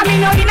man. I mean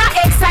no in a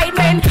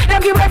excitement. Them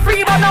give me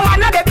free but no one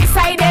no dey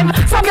beside them.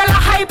 Some girl a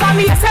hype on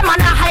me, say man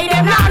a hide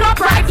them. Nah no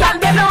pride girl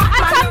them no.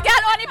 And some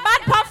girl only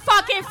bad pop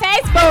fucking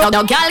Facebook.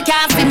 No girl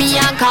can't see me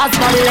and cause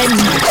problem.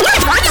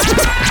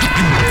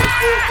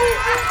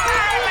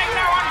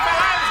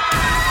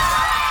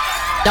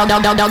 No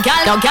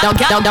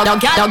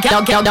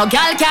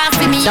girl can't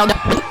see me. No.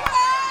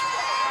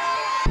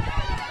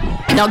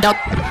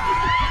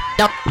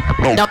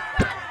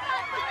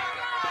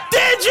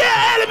 DJ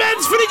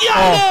Elements for the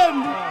girl them.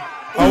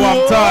 I want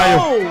to tell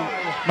you.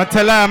 I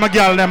tell them my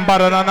girl them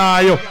better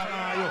than you.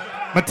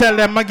 I tell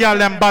them my girl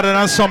them better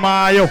than some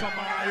of you.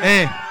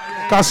 Eh?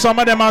 Cause some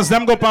of them as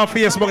them go up on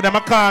Facebook, them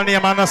a call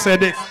name and I say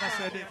this.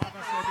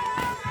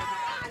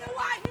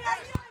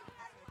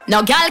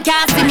 No girl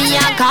can't see me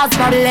and cause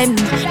problem.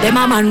 Them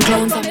a man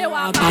clowns and me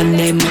walk on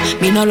them.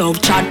 Me no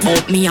love chat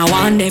but me I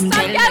want them.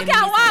 No girl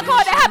can't walk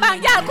out the have and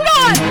girl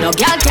close. No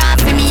girl can't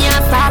see me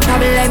and start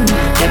problem.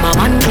 Them a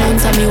man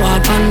clowns and me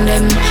walk on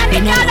them. And the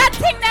girl that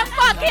think them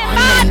fucking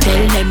man. Tell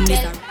them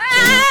this.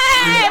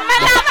 Hey, my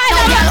love, I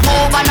no girl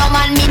over no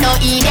man, me no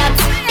idiot.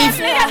 If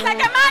me just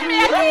like a man,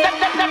 me a kid.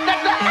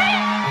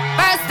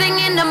 First thing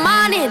in the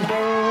morning,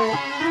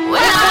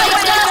 when I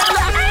wake up,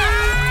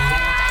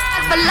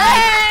 for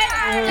life.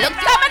 Look,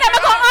 some of them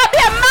are going to be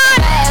a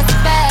man.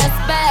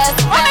 Best.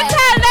 What me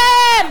tell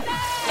them?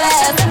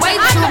 Best, way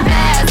too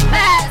bless.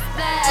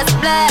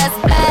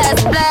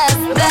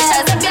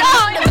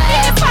 Oh, you see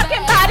the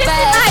fucking body,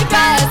 see my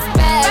girls.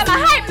 Where my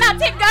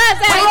hypnotic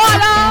girls and roll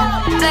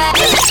on.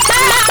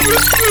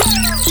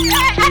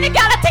 And the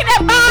girl that think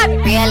they're bad.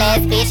 Real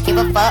ass bitch,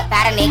 give a fuck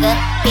about a nigga.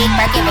 Big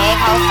Birkin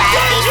bag, hold 5,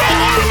 6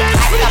 figures.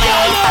 Watch on my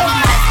ass,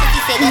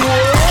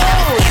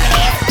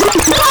 fuck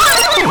me hot,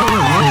 50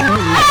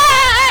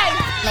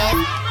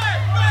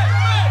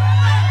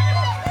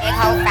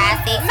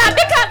 Not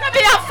because I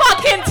be a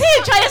fucking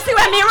teacher, you see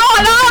when me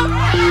roll up.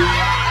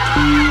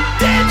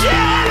 DJ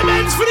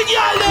Elements for the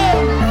girl.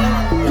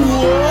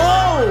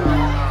 Whoa.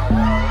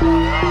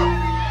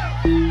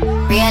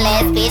 Real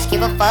ass bitch,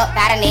 give a fuck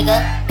about a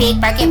nigga. Big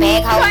Birkin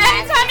bag, hold 5. So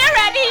anytime you're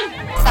ready.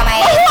 So my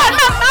ass. Oh, I'm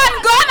a man,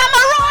 gun, I'm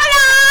a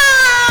roller.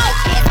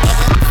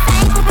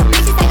 Same group of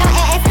bitches, they got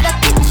ass to the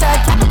picture.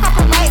 Drop a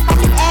couple right,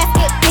 watch his ass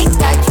get big.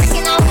 Start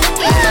tricking on me,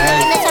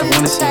 looking at your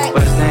Wanna see you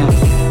bust down?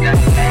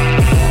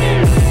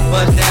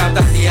 Bust down,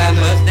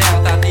 Tatiana.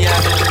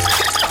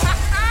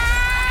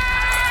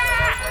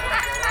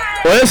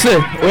 Well, listen,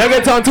 we don't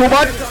get on too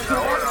bad.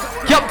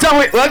 Yup, tell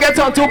me, we don't get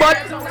on too bad.